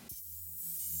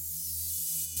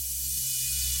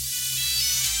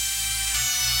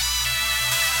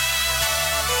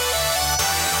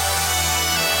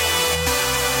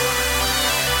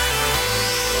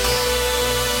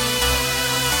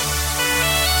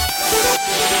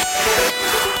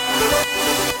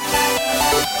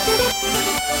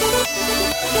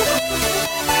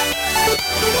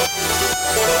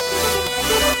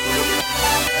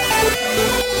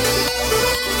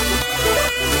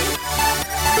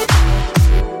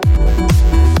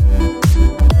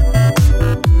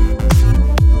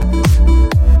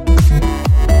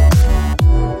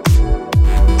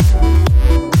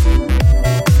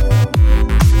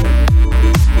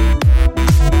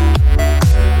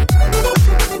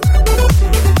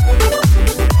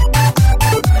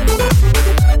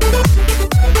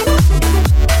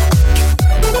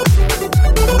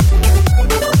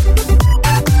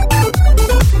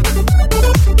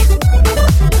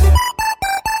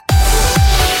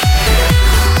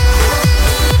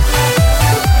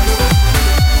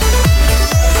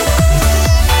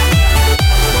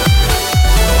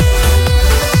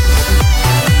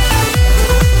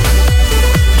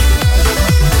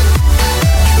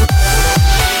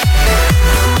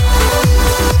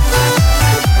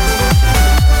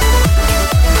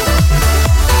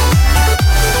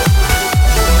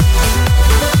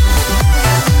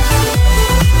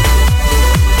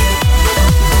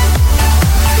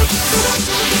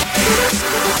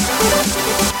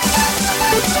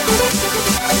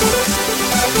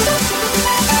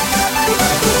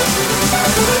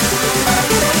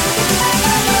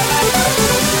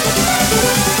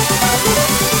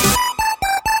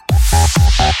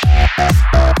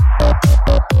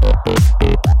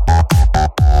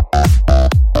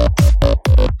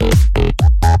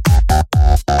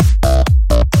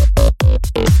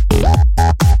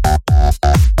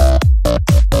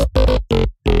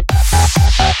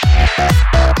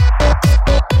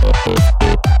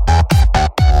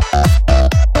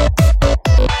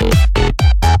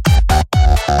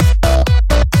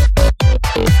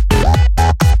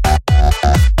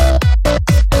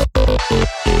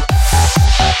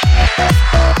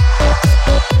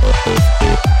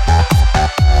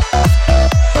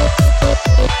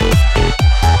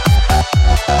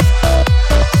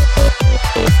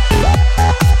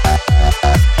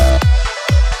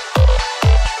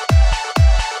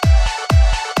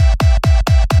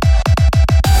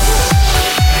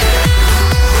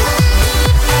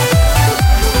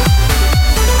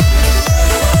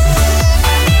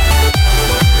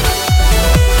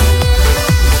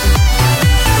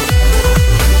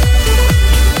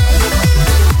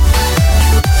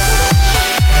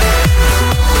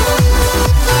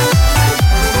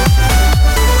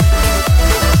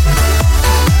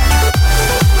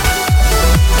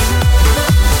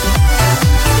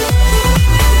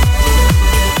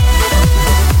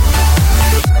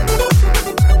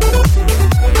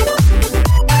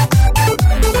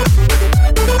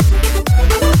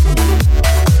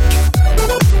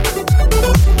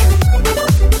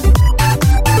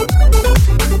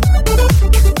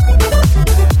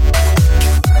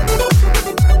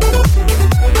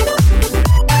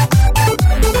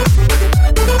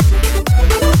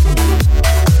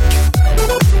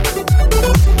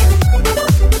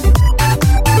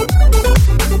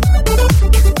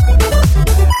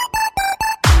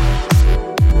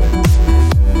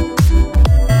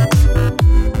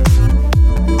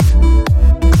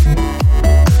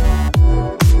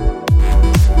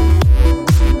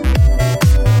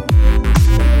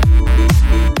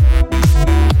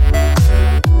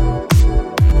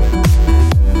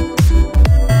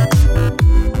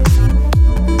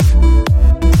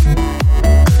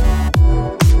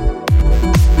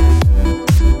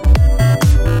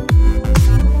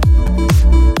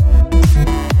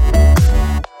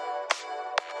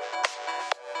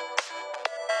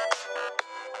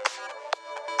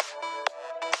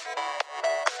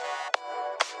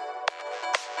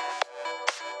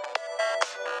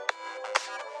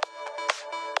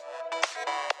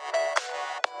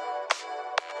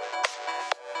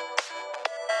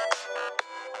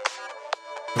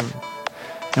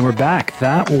 And we're back.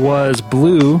 That was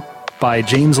Blue by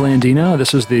James Landino.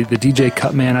 This was the DJ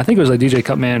Cutman. I think it was a DJ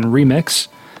Cutman remix.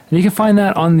 And you can find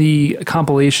that on the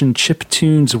compilation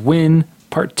Chiptunes Win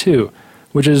Part 2,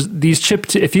 which is these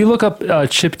if you look up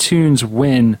Chiptunes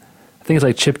Win, I think it's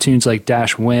like Chiptunes like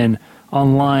dash win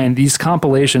online, these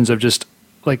compilations of just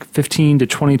like 15 to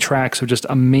 20 tracks of just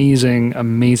amazing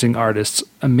artists,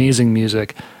 amazing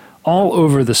music all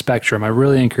over the spectrum. I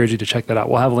really encourage you to check that out.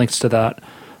 We'll have links to that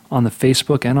on the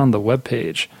Facebook and on the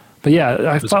webpage. But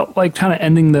yeah, I felt like kind of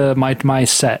ending my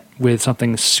set with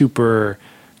something super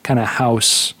kind of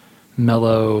house,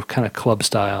 mellow, kind of club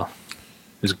style.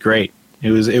 It was great. It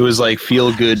was like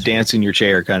feel good, dance in your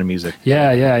chair kind of music.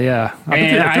 Yeah.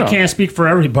 And I can't speak for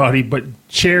everybody, but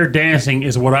chair dancing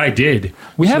is what I did.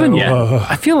 We haven't yet.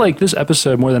 I feel like this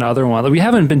episode more than other ones, we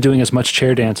haven't been doing as much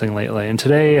chair dancing lately, and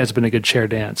today has been a good chair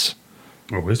dance.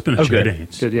 Oh, it's been a chair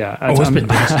dance. Good, yeah. It's been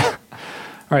dancing.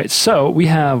 All right, so we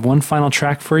have one final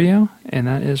track for you, and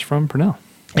that is from Purnell.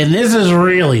 And this is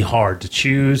really hard to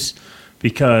choose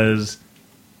because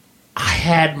I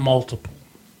had multiple.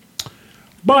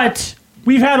 But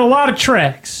we've had a lot of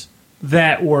tracks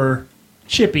that were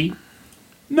chippy,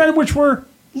 none of which were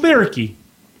lyricky.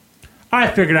 I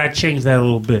figured I'd change that a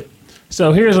little bit.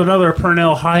 So here's another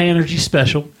Purnell High Energy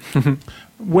special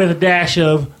with a dash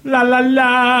of la la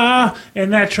la.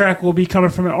 And that track will be coming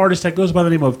from an artist that goes by the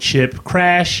name of Chip.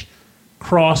 Crash,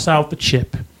 cross out the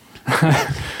chip.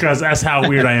 Because that's how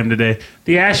weird I am today.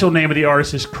 The actual name of the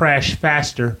artist is Crash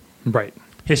Faster. Right.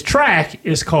 His track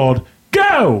is called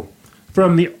Go!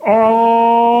 From the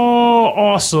awesome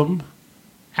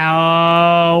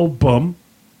album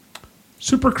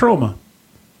Super Chroma.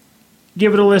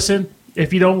 Give it a listen.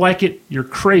 If you don't like it, you're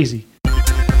crazy.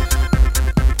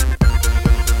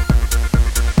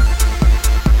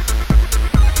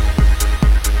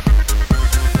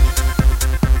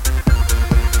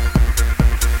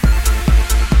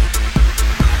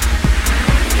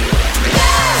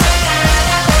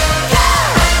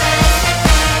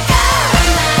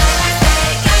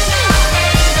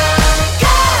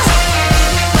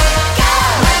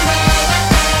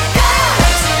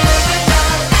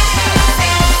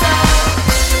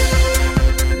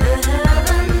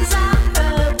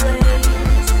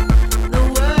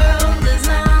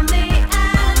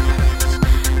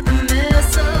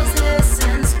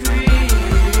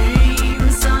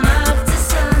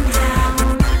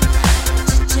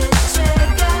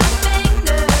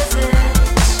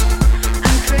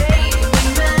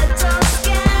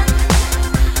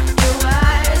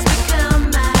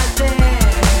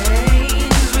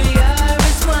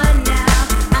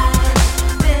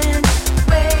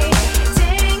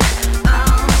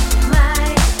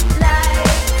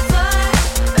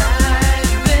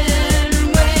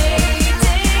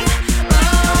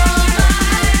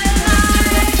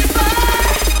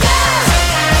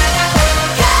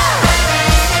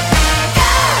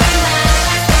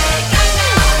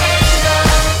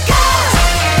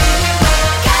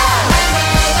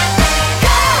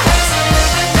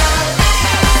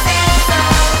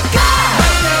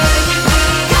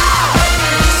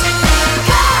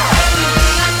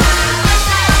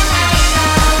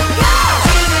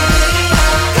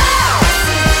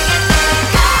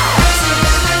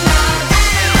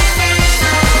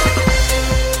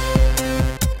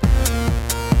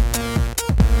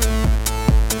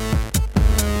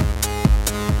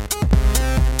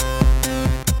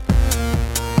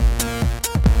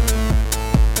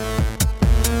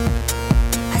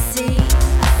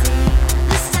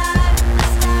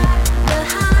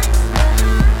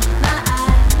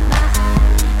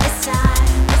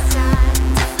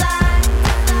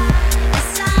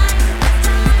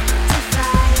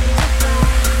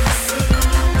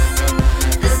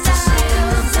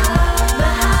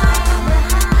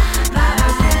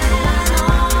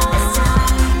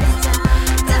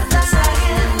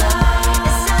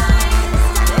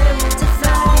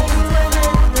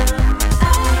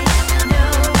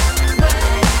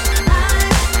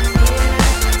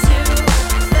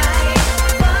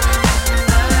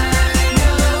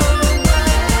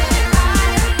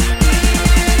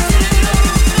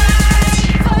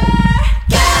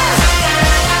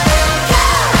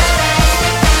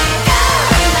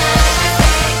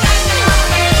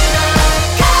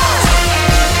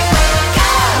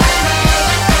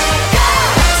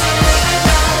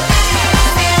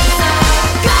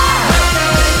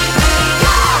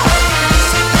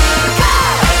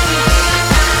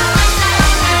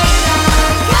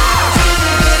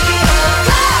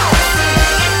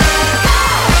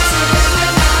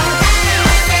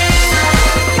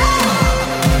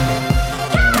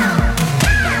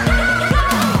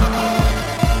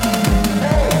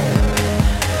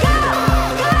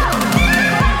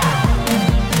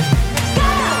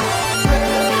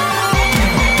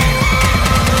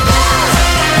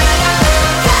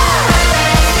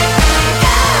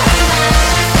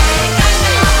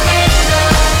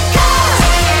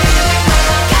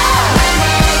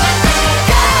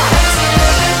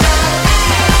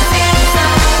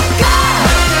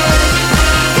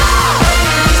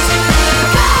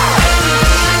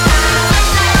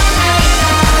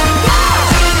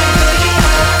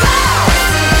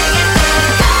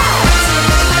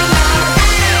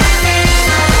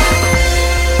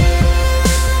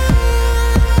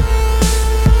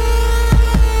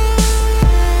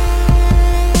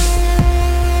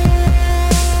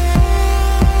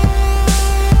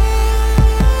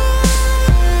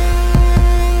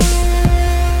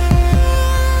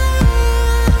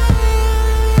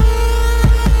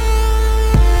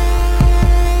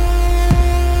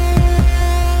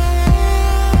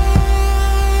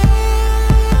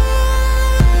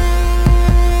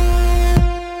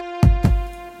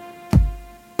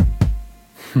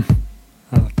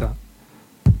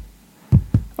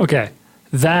 Okay,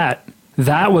 that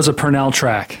was a Purnell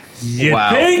track. You Wow.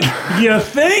 think? You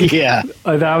think? Yeah.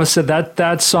 That was said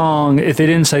that song. If they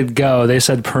didn't say go, they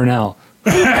said Purnell.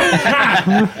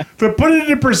 To put it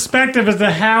into perspective as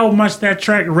to how much that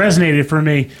track resonated for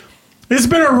me, it's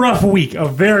been a rough week, a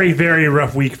very, very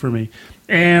rough week for me.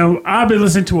 And I've been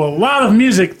listening to a lot of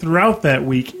music throughout that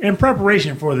week in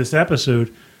preparation for this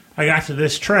episode. I got to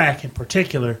this track in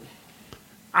particular.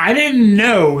 I didn't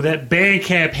know that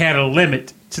Bandcamp had a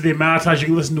limit to the amount of times you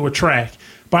can listen to a track.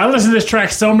 But I listened to this track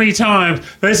so many times,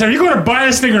 they said, are you going to buy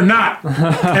this thing or not?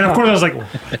 And of course I was like, well,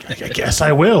 I guess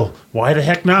I will. Why the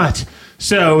heck not?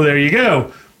 So there you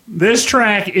go. This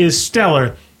track is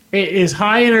stellar. It is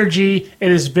high energy.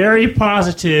 It is very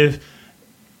positive.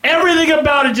 Everything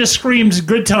about it just screams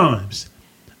good times.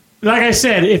 Like I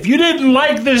said, if you didn't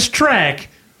like this track,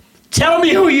 tell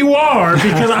me who you are,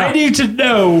 because I need to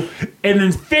know and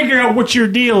then figure out what your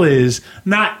deal is.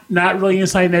 Not really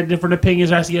inciting that different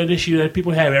opinions. I see an issue that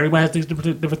people have. Everybody has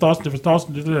different thoughts.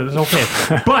 It's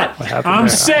okay. But I'm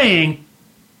saying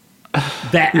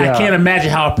that I can't imagine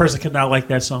how a person could not like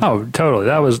that song. Oh, totally.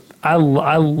 That was I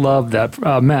love that.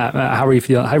 Matt, how are you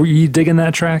feeling? How are you digging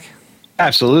that track?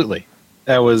 Absolutely.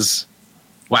 That was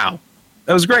wow.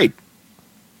 That was great.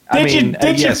 Did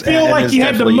you feel like you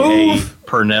had to move? A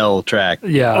Purnell track.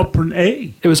 Yeah.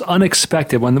 It was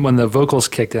unexpected when the vocals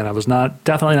kicked in. I was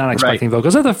definitely not expecting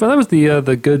vocals. That was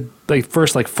the good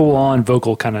first full on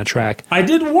vocal kind of track. I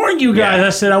did warn you guys. Yeah. I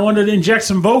said I wanted to inject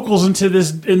some vocals into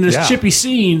this chippy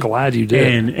scene. Glad you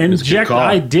did. And inject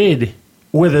I did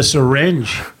with a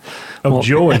syringe of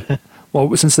joy.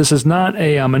 Well, since this is not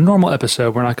a normal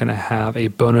episode, we're not going to have a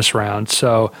bonus round.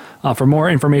 So for more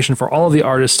information for all of the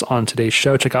artists on today's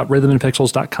show, check out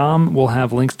rhythmandpixels.com. We'll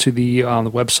have links to the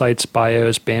websites,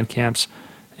 bios, Bandcamps,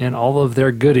 and all of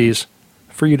their goodies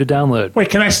for you to download. Wait,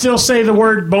 can I still say the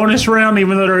word bonus round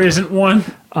even though there isn't one?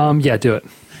 Yeah, do it.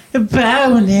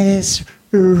 Bonus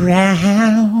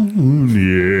round.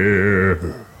 Yeah.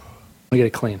 Let me get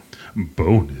it clean.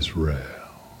 Bonus round.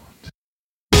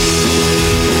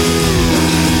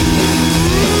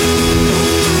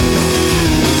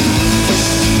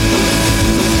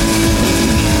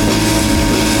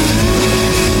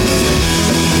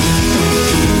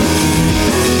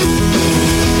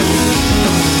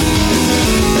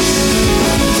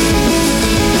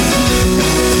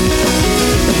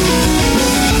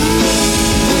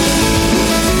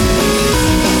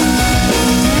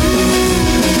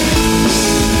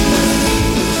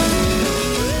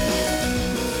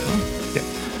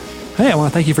 Hey, I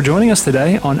want to thank you for joining us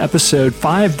today on episode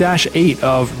 5-8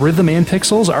 of Rhythm and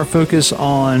Pixels, our focus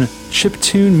on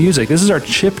chiptune music. This is our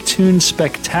chiptune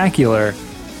spectacular.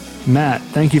 Matt,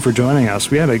 thank you for joining us.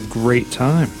 We had a great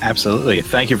time. Absolutely.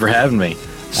 Thank you for having me.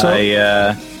 So,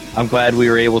 I'm glad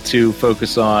we were able to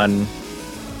focus on,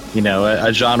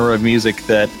 a genre of music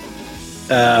that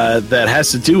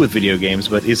has to do with video games,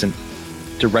 but isn't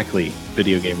directly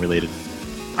video game related.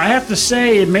 I have to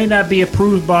say, it may not be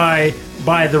approved by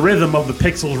the rhythm of the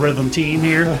Pixels rhythm team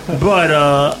here, but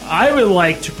I would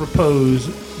like to propose,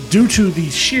 due to the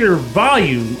sheer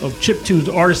volume of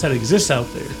chiptunes artists that exist out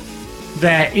there,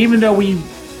 that even though we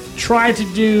try to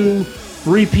do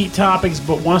repeat topics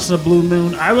but once in a blue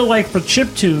moon, I would like for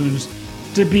chiptunes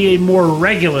to be a more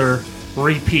regular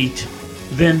repeat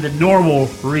than the normal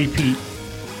repeat.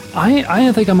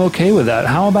 I think I'm okay with that.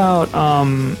 How about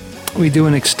we do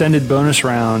an extended bonus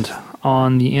round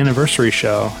on the anniversary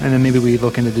show, and then maybe we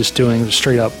look into just doing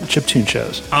straight up chiptune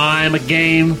shows. I'm a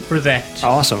game for that.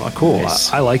 Awesome, cool.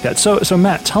 Nice. I like that. So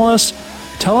Matt, tell us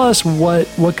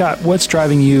what's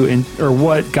driving you in, or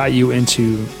what got you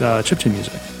into chiptune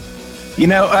music.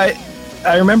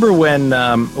 I remember when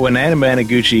Anna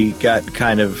Managuchi got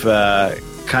kind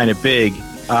of big.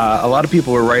 A lot of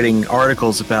people were writing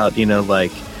articles about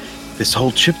this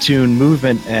whole chiptune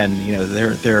movement, and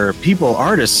there are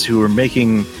artists who are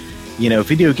making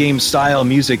video game style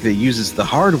music that uses the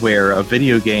hardware of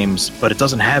video games, but it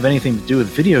doesn't have anything to do with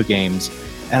video games.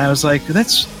 And I was like,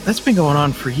 that's been going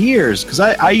on for years, because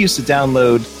I used to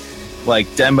download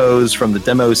demos from the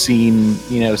demo scene,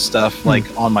 stuff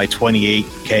on my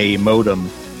 28K modem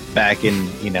back in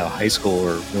high school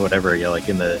or whatever,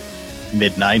 in the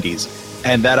mid 90s,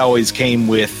 and that always came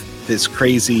with this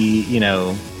crazy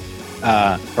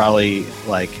probably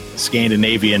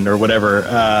Scandinavian or whatever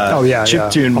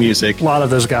chiptune music. A lot of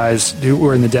those guys who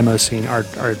were in the demo scene are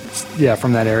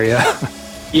from that area.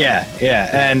 yeah,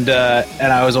 and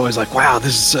I was always like, wow,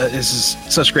 this is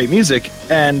such great music,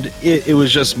 and it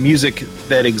was just music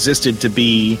that existed to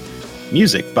be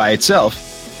music by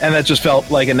itself, and that just felt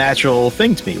like a natural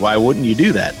thing to me. Why wouldn't you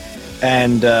do that?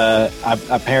 and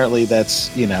apparently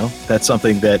that's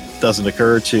something that doesn't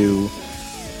occur to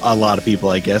a lot of people,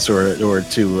 I guess, or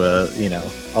to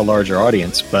a larger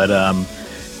audience. But I'm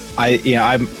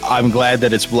glad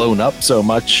that it's blown up so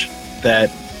much that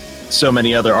so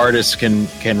many other artists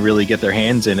can really get their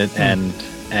hands in it,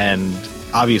 and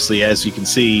obviously, as you can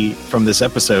see from this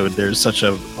episode, there's such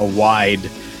a wide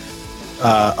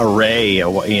array,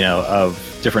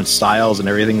 of different styles and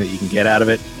everything that you can get out of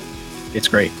it. It's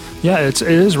great. Yeah, it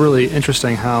is really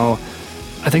interesting how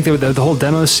I think the whole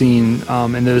demo scene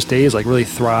in those days like really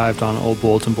thrived on old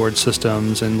bulletin board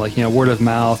systems and word of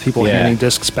mouth, people handing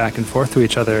discs back and forth to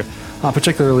each other,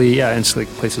 particularly in like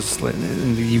places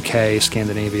in the UK,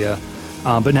 Scandinavia.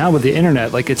 But now with the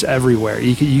internet, like it's everywhere.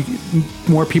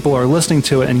 More people are listening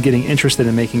to it and getting interested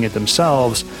in making it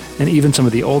themselves, and even some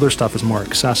of the older stuff is more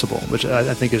accessible, which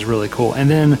I think is really cool. And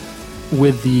then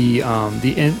with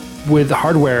with the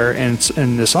hardware and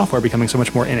the software becoming so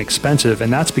much more inexpensive,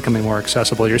 and that's becoming more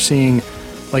accessible, you're seeing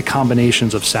like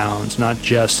combinations of sounds, not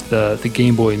just the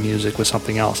Game Boy music with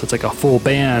something else. It's like a full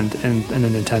band in a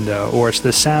Nintendo, or it's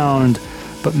the sound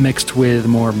but mixed with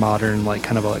more modern, like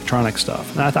kind of electronic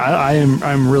stuff. And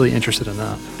I'm really interested in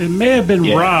that. It may have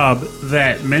been Rob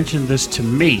that mentioned this to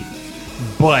me,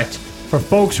 but for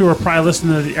folks who are probably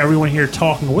listening to everyone here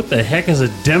talking, what the heck is a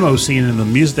demo scene and the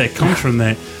music that comes from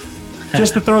that?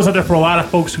 Just to throw us out there for a lot of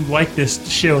folks who like this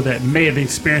show that may have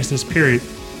experienced this period.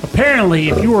 Apparently,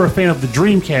 if you were a fan of the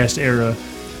Dreamcast era,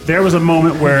 there was a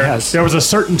moment where there was a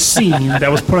certain scene that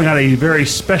was putting out a very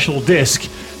special disc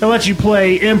that lets you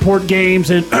play import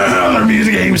games and other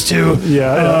music games too.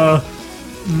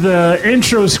 The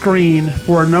intro screen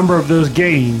for a number of those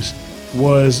games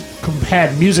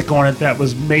had music on it that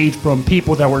was made from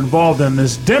people that were involved in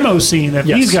this demo scene that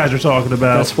these guys are talking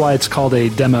about. That's why it's called a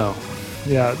demo.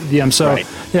 Yeah,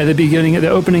 the beginning, the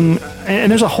opening,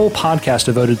 and there's a whole podcast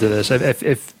devoted to this.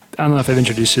 If I don't know if I've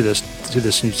introduced you to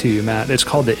this to you, Matt. It's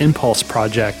called the Impulse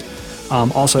Project. I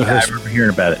remember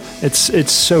hearing about it.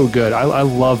 It's so good. I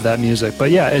love that music. But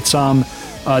yeah, it's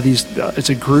it's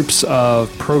a groups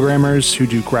of programmers who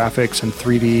do graphics and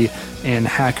 3D, and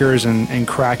hackers and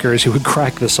crackers who would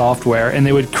crack the software, and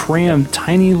they would cram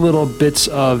tiny little bits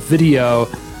of video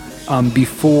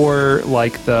before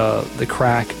like the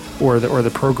crack or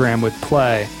the program would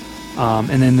play. And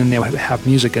then they would have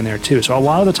music in there too. So a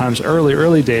lot of the times,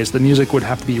 early days, the music would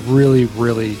have to be really,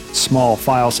 really small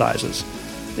file sizes.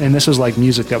 And this was like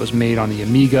music that was made on the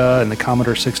Amiga and the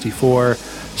Commodore 64.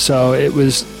 So it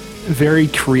was very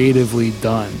creatively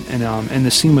done. And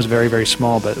the scene was very, very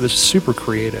small, but it was super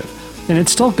creative. And it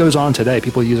still goes on today.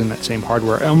 People using that same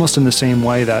hardware, almost in the same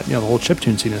way that the whole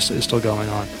chiptune scene is still going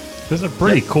on. There's a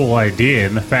pretty cool idea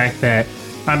in the fact that,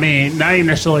 not even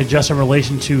necessarily just in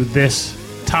relation to this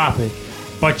topic,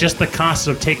 but just the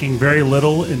concept of taking very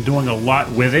little and doing a lot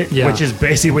with it, which is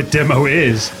basically what demo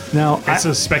is. Now, it's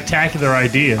a spectacular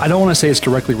idea. I don't want to say it's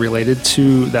directly related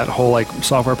to that whole like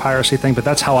software piracy thing, but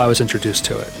that's how I was introduced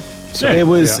to it. So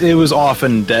it was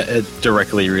often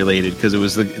directly related, because it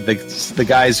was the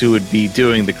guys who would be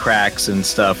doing the cracks and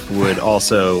stuff would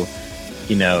also,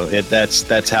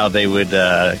 that's how they would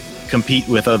compete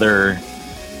with other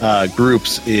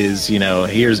groups. Is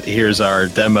here's our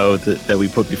demo that we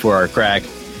put before our crack.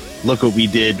 Look what we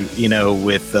did,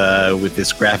 with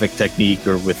this graphic technique,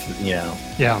 or with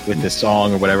this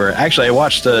song or whatever. Actually, I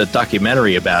watched a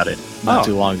documentary about it not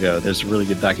too long ago. There's a really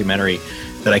good documentary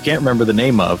that I can't remember the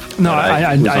name of. No,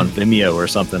 it was on Vimeo or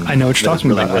something. I know what you're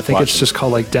talking about. I think it's just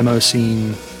called like Demo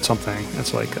Scene something.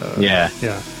 It's like I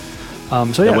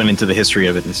went into the history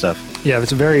of it and stuff. Yeah,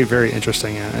 it's very, very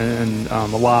interesting, and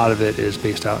a lot of it is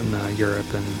based out in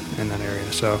Europe and in that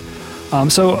area. So,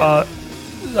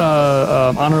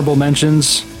 honorable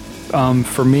mentions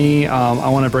for me. I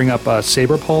want to bring up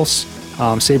Saber Pulse.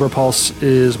 Saber Pulse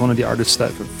is one of the artists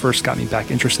that first got me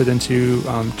back interested into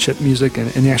chip music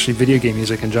and actually video game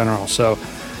music in general. So,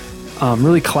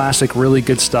 really classic, really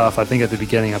good stuff. I think at the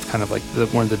beginning of kind of like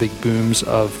one of the big booms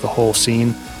of the whole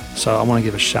scene. So I want to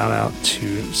give a shout out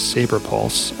to Saber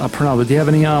Pulse. Pernell, do you have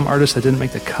any artists that didn't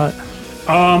make the cut?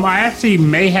 I actually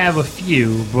may have a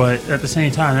few, but at the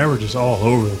same time, they were just all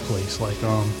over the place. Like,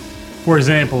 for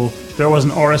example, there was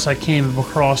an artist I came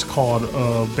across called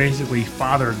basically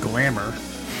Father Glamour.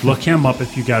 Look him up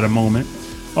if you got a moment.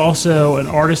 Also, an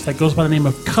artist that goes by the name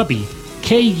of Cubby,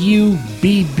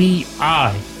 Kubbi.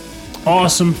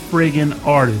 Awesome friggin'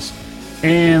 artist.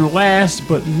 And last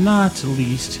but not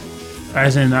least,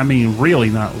 really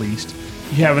not least,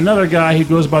 you have another guy who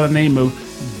goes by the name of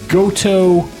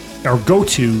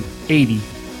Goto80.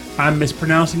 I'm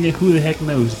mispronouncing it. Who the heck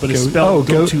knows? But it's spelled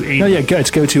Go280. No, yeah,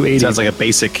 it's Go280. Sounds like a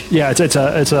basic. Yeah, it's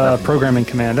a programming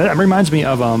command. It reminds me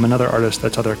of another artist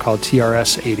that's out there called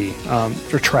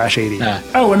TRS-80 or Trash 80.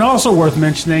 Oh, and also worth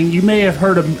mentioning, you may have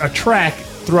heard a track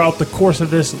throughout the course of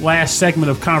this last segment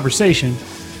of conversation,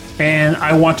 and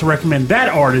I want to recommend that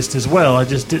artist as well. I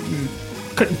just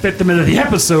couldn't fit them into the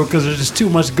episode because there's just too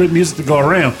much good music to go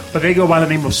around. But they go by the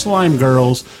name of Slime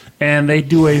Girls, and they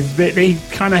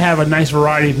kind of have a nice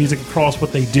variety of music across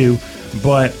what they do.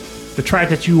 But the track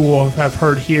that you will have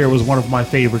heard here was one of my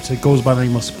favorites. It goes by the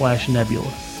name of Splash Nebula.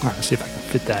 All right, let's see if I can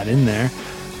fit that in there.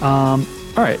 All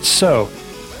right, so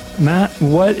Matt,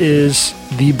 what is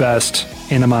the best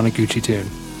Anamanaguchi tune?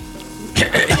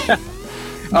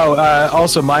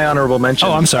 Also my honorable mention.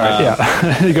 Oh, I'm sorry.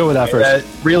 Yeah, go with that first.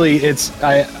 Really,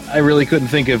 I really couldn't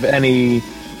think of any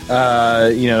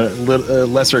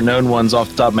lesser known ones off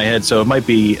the top of my head, so it might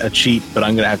be a cheat, but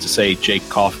I'm gonna have to say Jake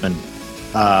Kaufman.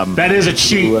 That is a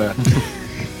cheat.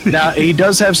 Now he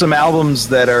does have some albums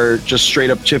that are just straight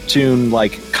up chiptune,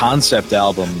 like concept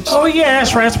albums. Oh yeah,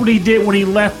 that's right. That's what he did when he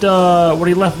left.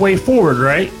 Way Forward,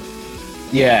 right?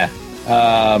 Yeah.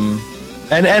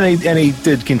 And he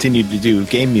did continue to do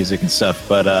game music and stuff,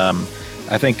 but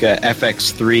I think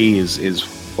FX3 is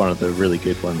one of the really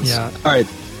good ones. Yeah. All right.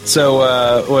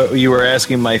 So you were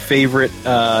asking my favorite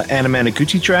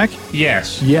Anamanaguchi track?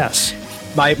 Yes. Yes.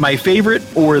 My favorite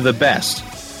or the best?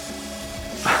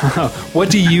 What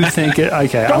do you think?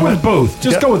 Okay, go with both.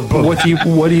 Just go with both.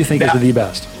 What do you think is the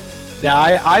best? Now,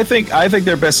 I think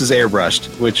their best is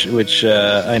Airbrushed, which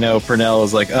I know Purnell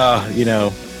is like,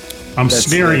 I'm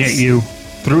sneering at you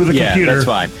through the computer. Yeah, that's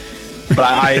fine. But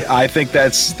I think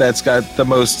that's got the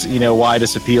most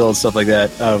widest appeal and stuff like that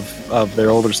of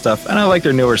their older stuff, and I like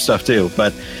their newer stuff too.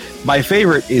 But my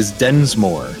favorite is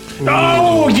Densmore.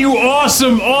 Oh, you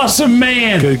awesome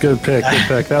man! Good pick.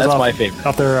 That's my favorite.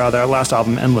 Off their last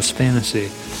album, Endless Fantasy.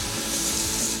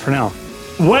 Purnell.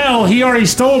 Well, he already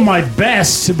stole my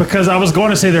best because I was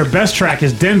going to say their best track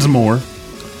is Densmore.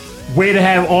 Way to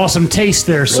have awesome taste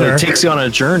there, sir. Well, it takes you on a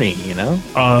journey,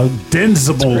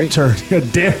 Densible turn. I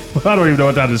don't even know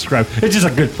what to describe. It's just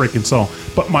a good freaking song.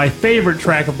 But my favorite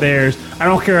track of theirs, I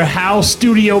don't care how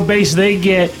studio-based they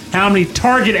get, how many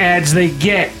Target ads they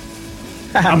get,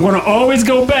 I'm going to always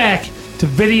go back to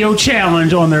Video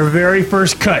Challenge on their very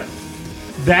first cut.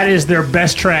 That is their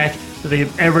best track that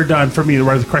they've ever done for me. To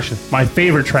write the question, my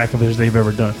favorite track of theirs they've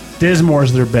ever done. Densmore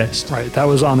is their best. Right, that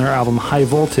was on their album High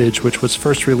Voltage, which was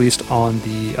first released on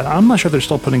the. I'm not sure if they're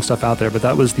still putting stuff out there, but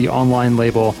that was the online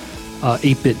label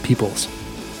 8-Bit Peoples.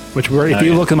 Which if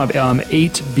you look them up,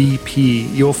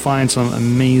 8BP, you'll find some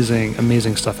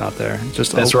amazing stuff out there.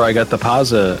 That's where I got the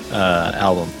Paza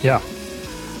album. Yeah,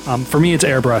 for me it's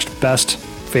Airbrushed, best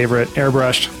favorite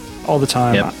Airbrushed. All the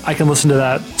time. Yep. I can listen to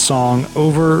that song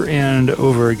over and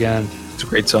over again. It's a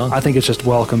great song. I think it's just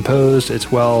well composed.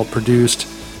 It's well produced.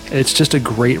 It's just a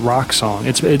great rock song.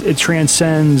 It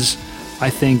transcends,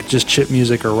 I think, just chip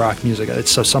music or rock music.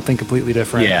 It's something completely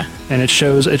different. Yeah. And it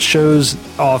shows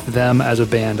off them as a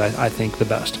band, I think, the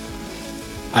best.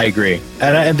 I agree.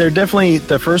 And they're definitely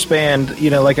the first band,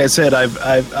 like I said,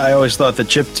 I always thought the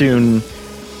chiptune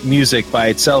music by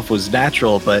itself was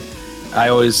natural, but I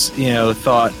always,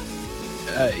 thought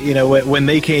when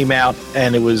they came out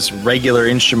and it was regular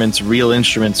instruments, real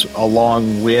instruments,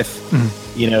 along with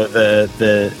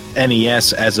the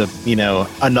NES as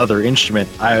another instrument,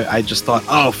 I just thought,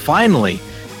 oh, finally,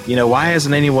 why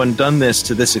hasn't anyone done this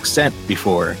to this extent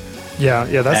before? Yeah,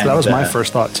 that was my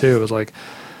first thought too. It was like,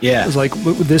 yeah, it was like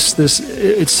this.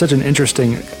 It's such an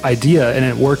interesting idea, and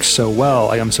it works so well.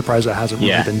 Like, I'm surprised it hasn't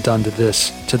really been done to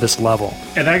this level.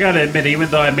 And I gotta admit, even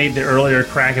though I made the earlier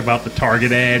crack about the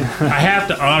Target ad, I have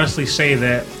to honestly say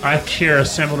that I share a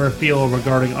similar feel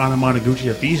regarding Anamanaguchi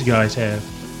that these guys have.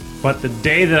 But the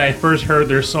day that I first heard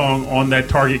their song on that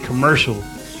Target commercial,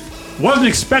 wasn't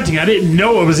expecting. I didn't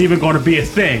know it was even going to be a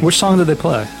thing. Which song did they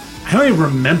play? I don't even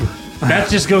remember.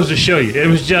 That just goes to show you. It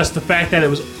was just the fact that it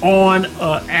was on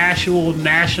an actual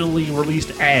nationally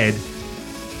released ad.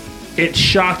 It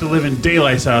shocked the living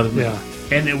daylights out of me. Yeah.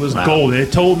 And it was gold.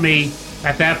 It told me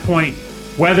at that point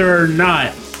whether or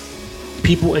not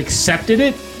people accepted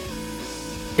it,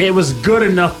 it was good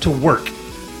enough to work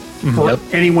for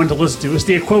anyone to listen to. It's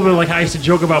the equivalent of like I used to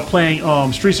joke about playing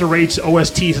Streets of Rage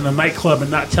OSTs in the nightclub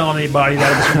and not telling anybody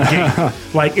that it was from the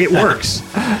game. Like, it works.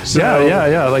 So,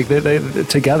 yeah. Like they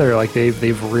together, like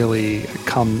they've really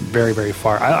come very, very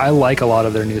far. I like a lot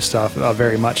of their new stuff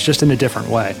very much, just in a different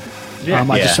way. Yeah.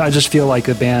 I just feel like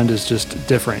the band is just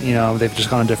different. They've just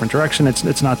gone a different direction.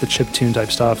 It's not the chiptune type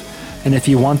stuff. And if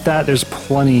you want that, there's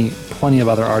plenty of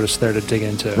other artists there to dig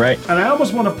into. Right. And I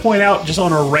almost want to point out, just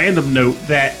on a random note,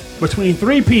 that between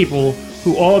three people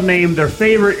who all named their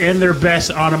favorite and their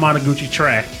best Anamanaguchi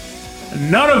track,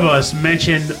 none of us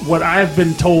mentioned what I've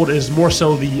been told is more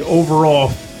so the overall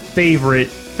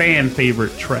fan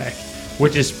favorite track,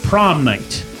 which is Prom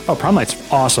Night. Oh, Prom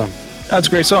Night's awesome. That's a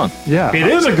great song. Yeah, It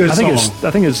is a good song.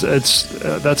 I think it's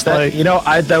that's like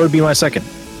That would be my second.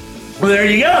 Well, there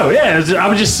you go. Yeah, I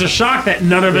was just so shocked that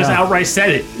none of us Yeah. outright said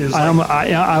it. It was like,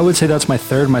 I would say that's my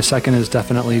third. My second is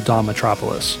definitely Dawn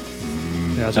Metropolis.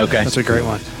 Yeah, that's a great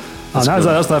one. That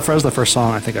was the first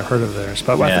song I think I heard of theirs.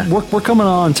 But I think we're coming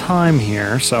on time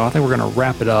here, so I think we're going to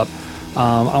wrap it up.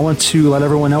 I want to let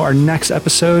everyone know our next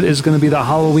episode is going to be the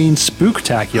Halloween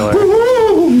Spooktacular.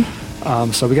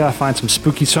 So we got to find some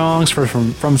spooky songs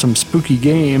from some spooky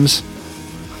games.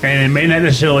 and it may not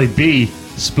necessarily be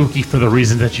spooky for the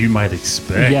reason that you might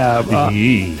expect. Yeah,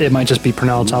 it might just be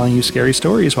Pernell telling you scary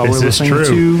stories while we're This is listening true.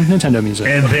 to Nintendo music.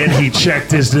 And then he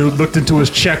looked into his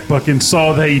checkbook and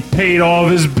saw that he paid all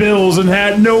of his bills and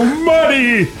had no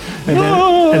money. And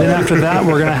then after that,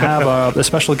 we're going to have a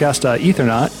special guest,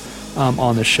 Ethernaut,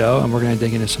 on the show, and we're going to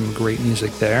dig into some great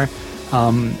music there.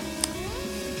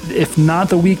 If not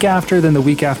the week after, then the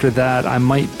week after that, I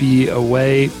might be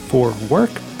away for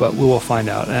work, but we will find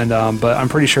out. And but I'm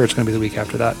pretty sure it's going to be the week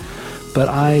after that. But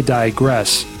I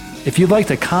digress. If you'd like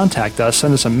to contact us,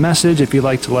 send us a message. If you'd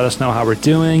like to let us know how we're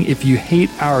doing. If you hate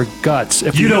our guts.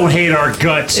 If You don't hate our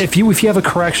guts. If you have a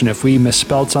correction, if we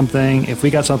misspelled something, if we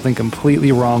got something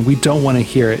completely wrong, we don't want to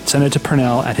hear it. Send it to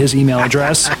Pernell at his email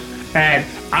address. At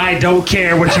I don't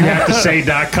care what you have to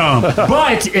say.com.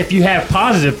 But if you have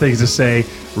positive things to say,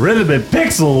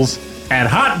 rhythmandpixels at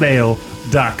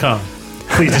hotmail.com.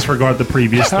 Please disregard the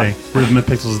previous thing. Rhythm and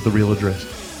Pixels is the real address.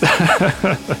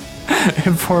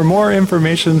 And for more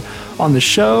information on the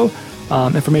show,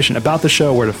 information about the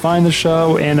show, where to find the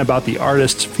show, and about the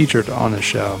artists featured on the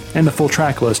show, and the full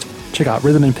track list, check out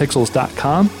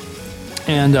rhythmandpixels.com.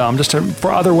 And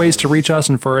for other ways to reach us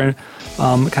and for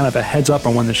kind of a heads up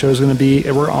on when the show is going to be,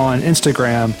 we're on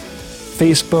Instagram,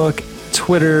 Facebook,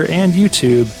 Twitter, and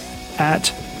YouTube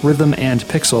at Rhythm and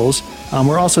Pixels.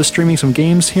 We're also streaming some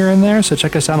games here and there, so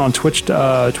check us out on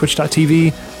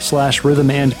twitch.tv/Rhythm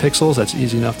and Pixels. That's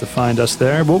easy enough to find us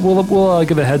there. We'll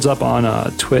give a heads up on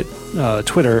Twitcher. I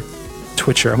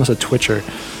almost said Twitcher.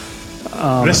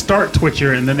 Let's start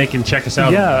Twitcher, and then they can check us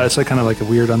out. Yeah, it's kind of like a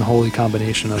weird, unholy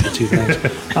combination of the two things.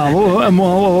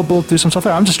 We'll do some stuff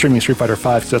there. I'm just streaming Street Fighter V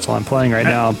because that's all I'm playing right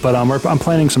now. But I'm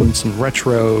planning some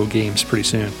retro games pretty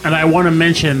soon. And I want to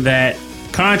mention that,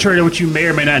 contrary to what you may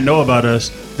or may not know about us,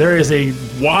 there is a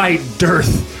wide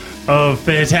dearth of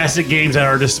fantastic games at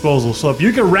our disposal. So if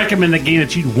you can recommend a game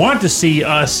that you'd want to see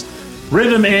us,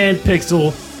 Rhythm and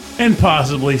Pixel, and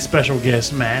possibly special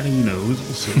guest Matt, who knows,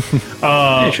 we'll see.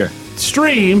 Sure.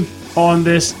 Stream on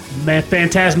this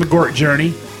phantasmagoric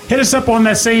journey, hit us up on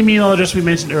that same email address we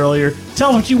mentioned earlier. Tell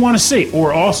us what you want to see,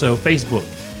 or also Facebook.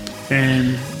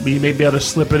 And we may be able to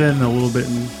slip it in a little bit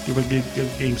and give a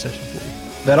game session for you.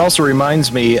 That also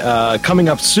reminds me, coming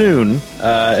up soon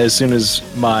as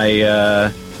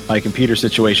my my computer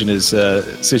situation is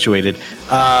situated,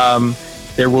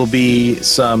 there will be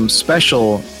some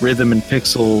special Rhythm and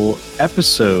Pixel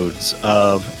episodes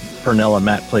of Pernell and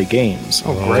Matt Play Games.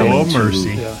 Oh, great. coming to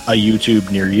mercy. A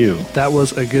YouTube near you. That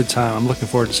was a good time. I'm looking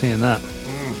forward to seeing that.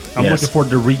 I'm Yes. looking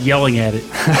forward to re-yelling at it.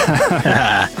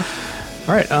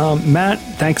 All right, Matt,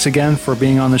 thanks again for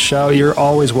being on the show. You're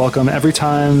always welcome. Every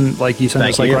time, like, you send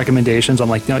Thank us like you. recommendations, I'm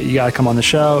like, no, you got to come on the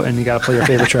show and you got to play your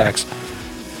favorite tracks.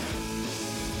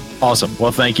 Awesome.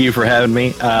 Well, thank you for having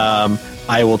me.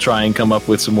 I will try and come up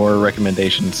with some more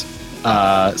recommendations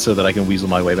so that I can weasel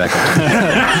my way back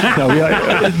up. No,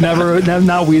 never,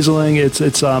 not weaseling.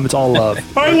 It's all love.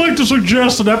 I'd like to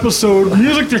suggest an episode,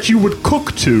 music that you would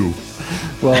cook to.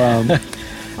 Well,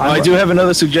 I do have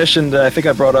another suggestion that I think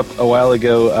I brought up a while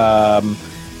ago.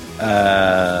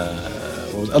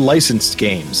 Licensed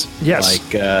games. Yes.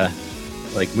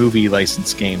 Like movie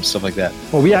licensed games, stuff like that.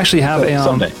 well, we actually have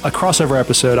Someday. a crossover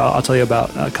episode I'll tell you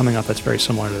about coming up that's very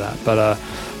similar to that. But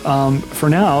for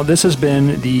now, this has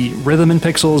been the Rhythm and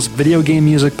Pixels video game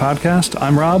music podcast.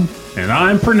 I'm Rob, And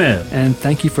I'm Pernell. and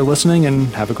thank you for listening, and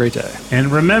have a great day.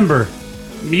 And remember,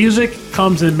 music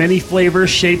comes in many flavors,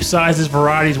 shapes, sizes,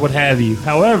 varieties, what have you.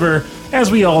 However,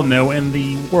 as we all know, in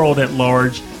the world at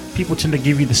large, people tend to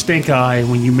give you the stink eye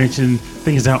when you mention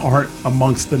things that aren't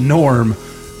amongst the norm.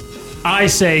 I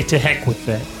say to heck with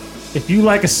that. If you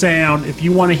like a sound, if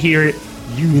you want to hear it,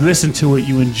 you listen to it,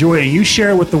 you enjoy it, and you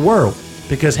share it with the world.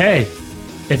 Because, hey,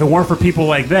 if it weren't for people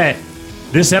like that,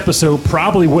 this episode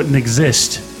probably wouldn't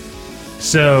exist.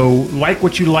 So like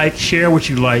what you like, share what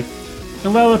you like,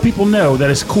 and let other people know that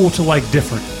it's cool to like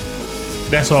different.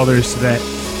 That's all there is to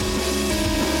that.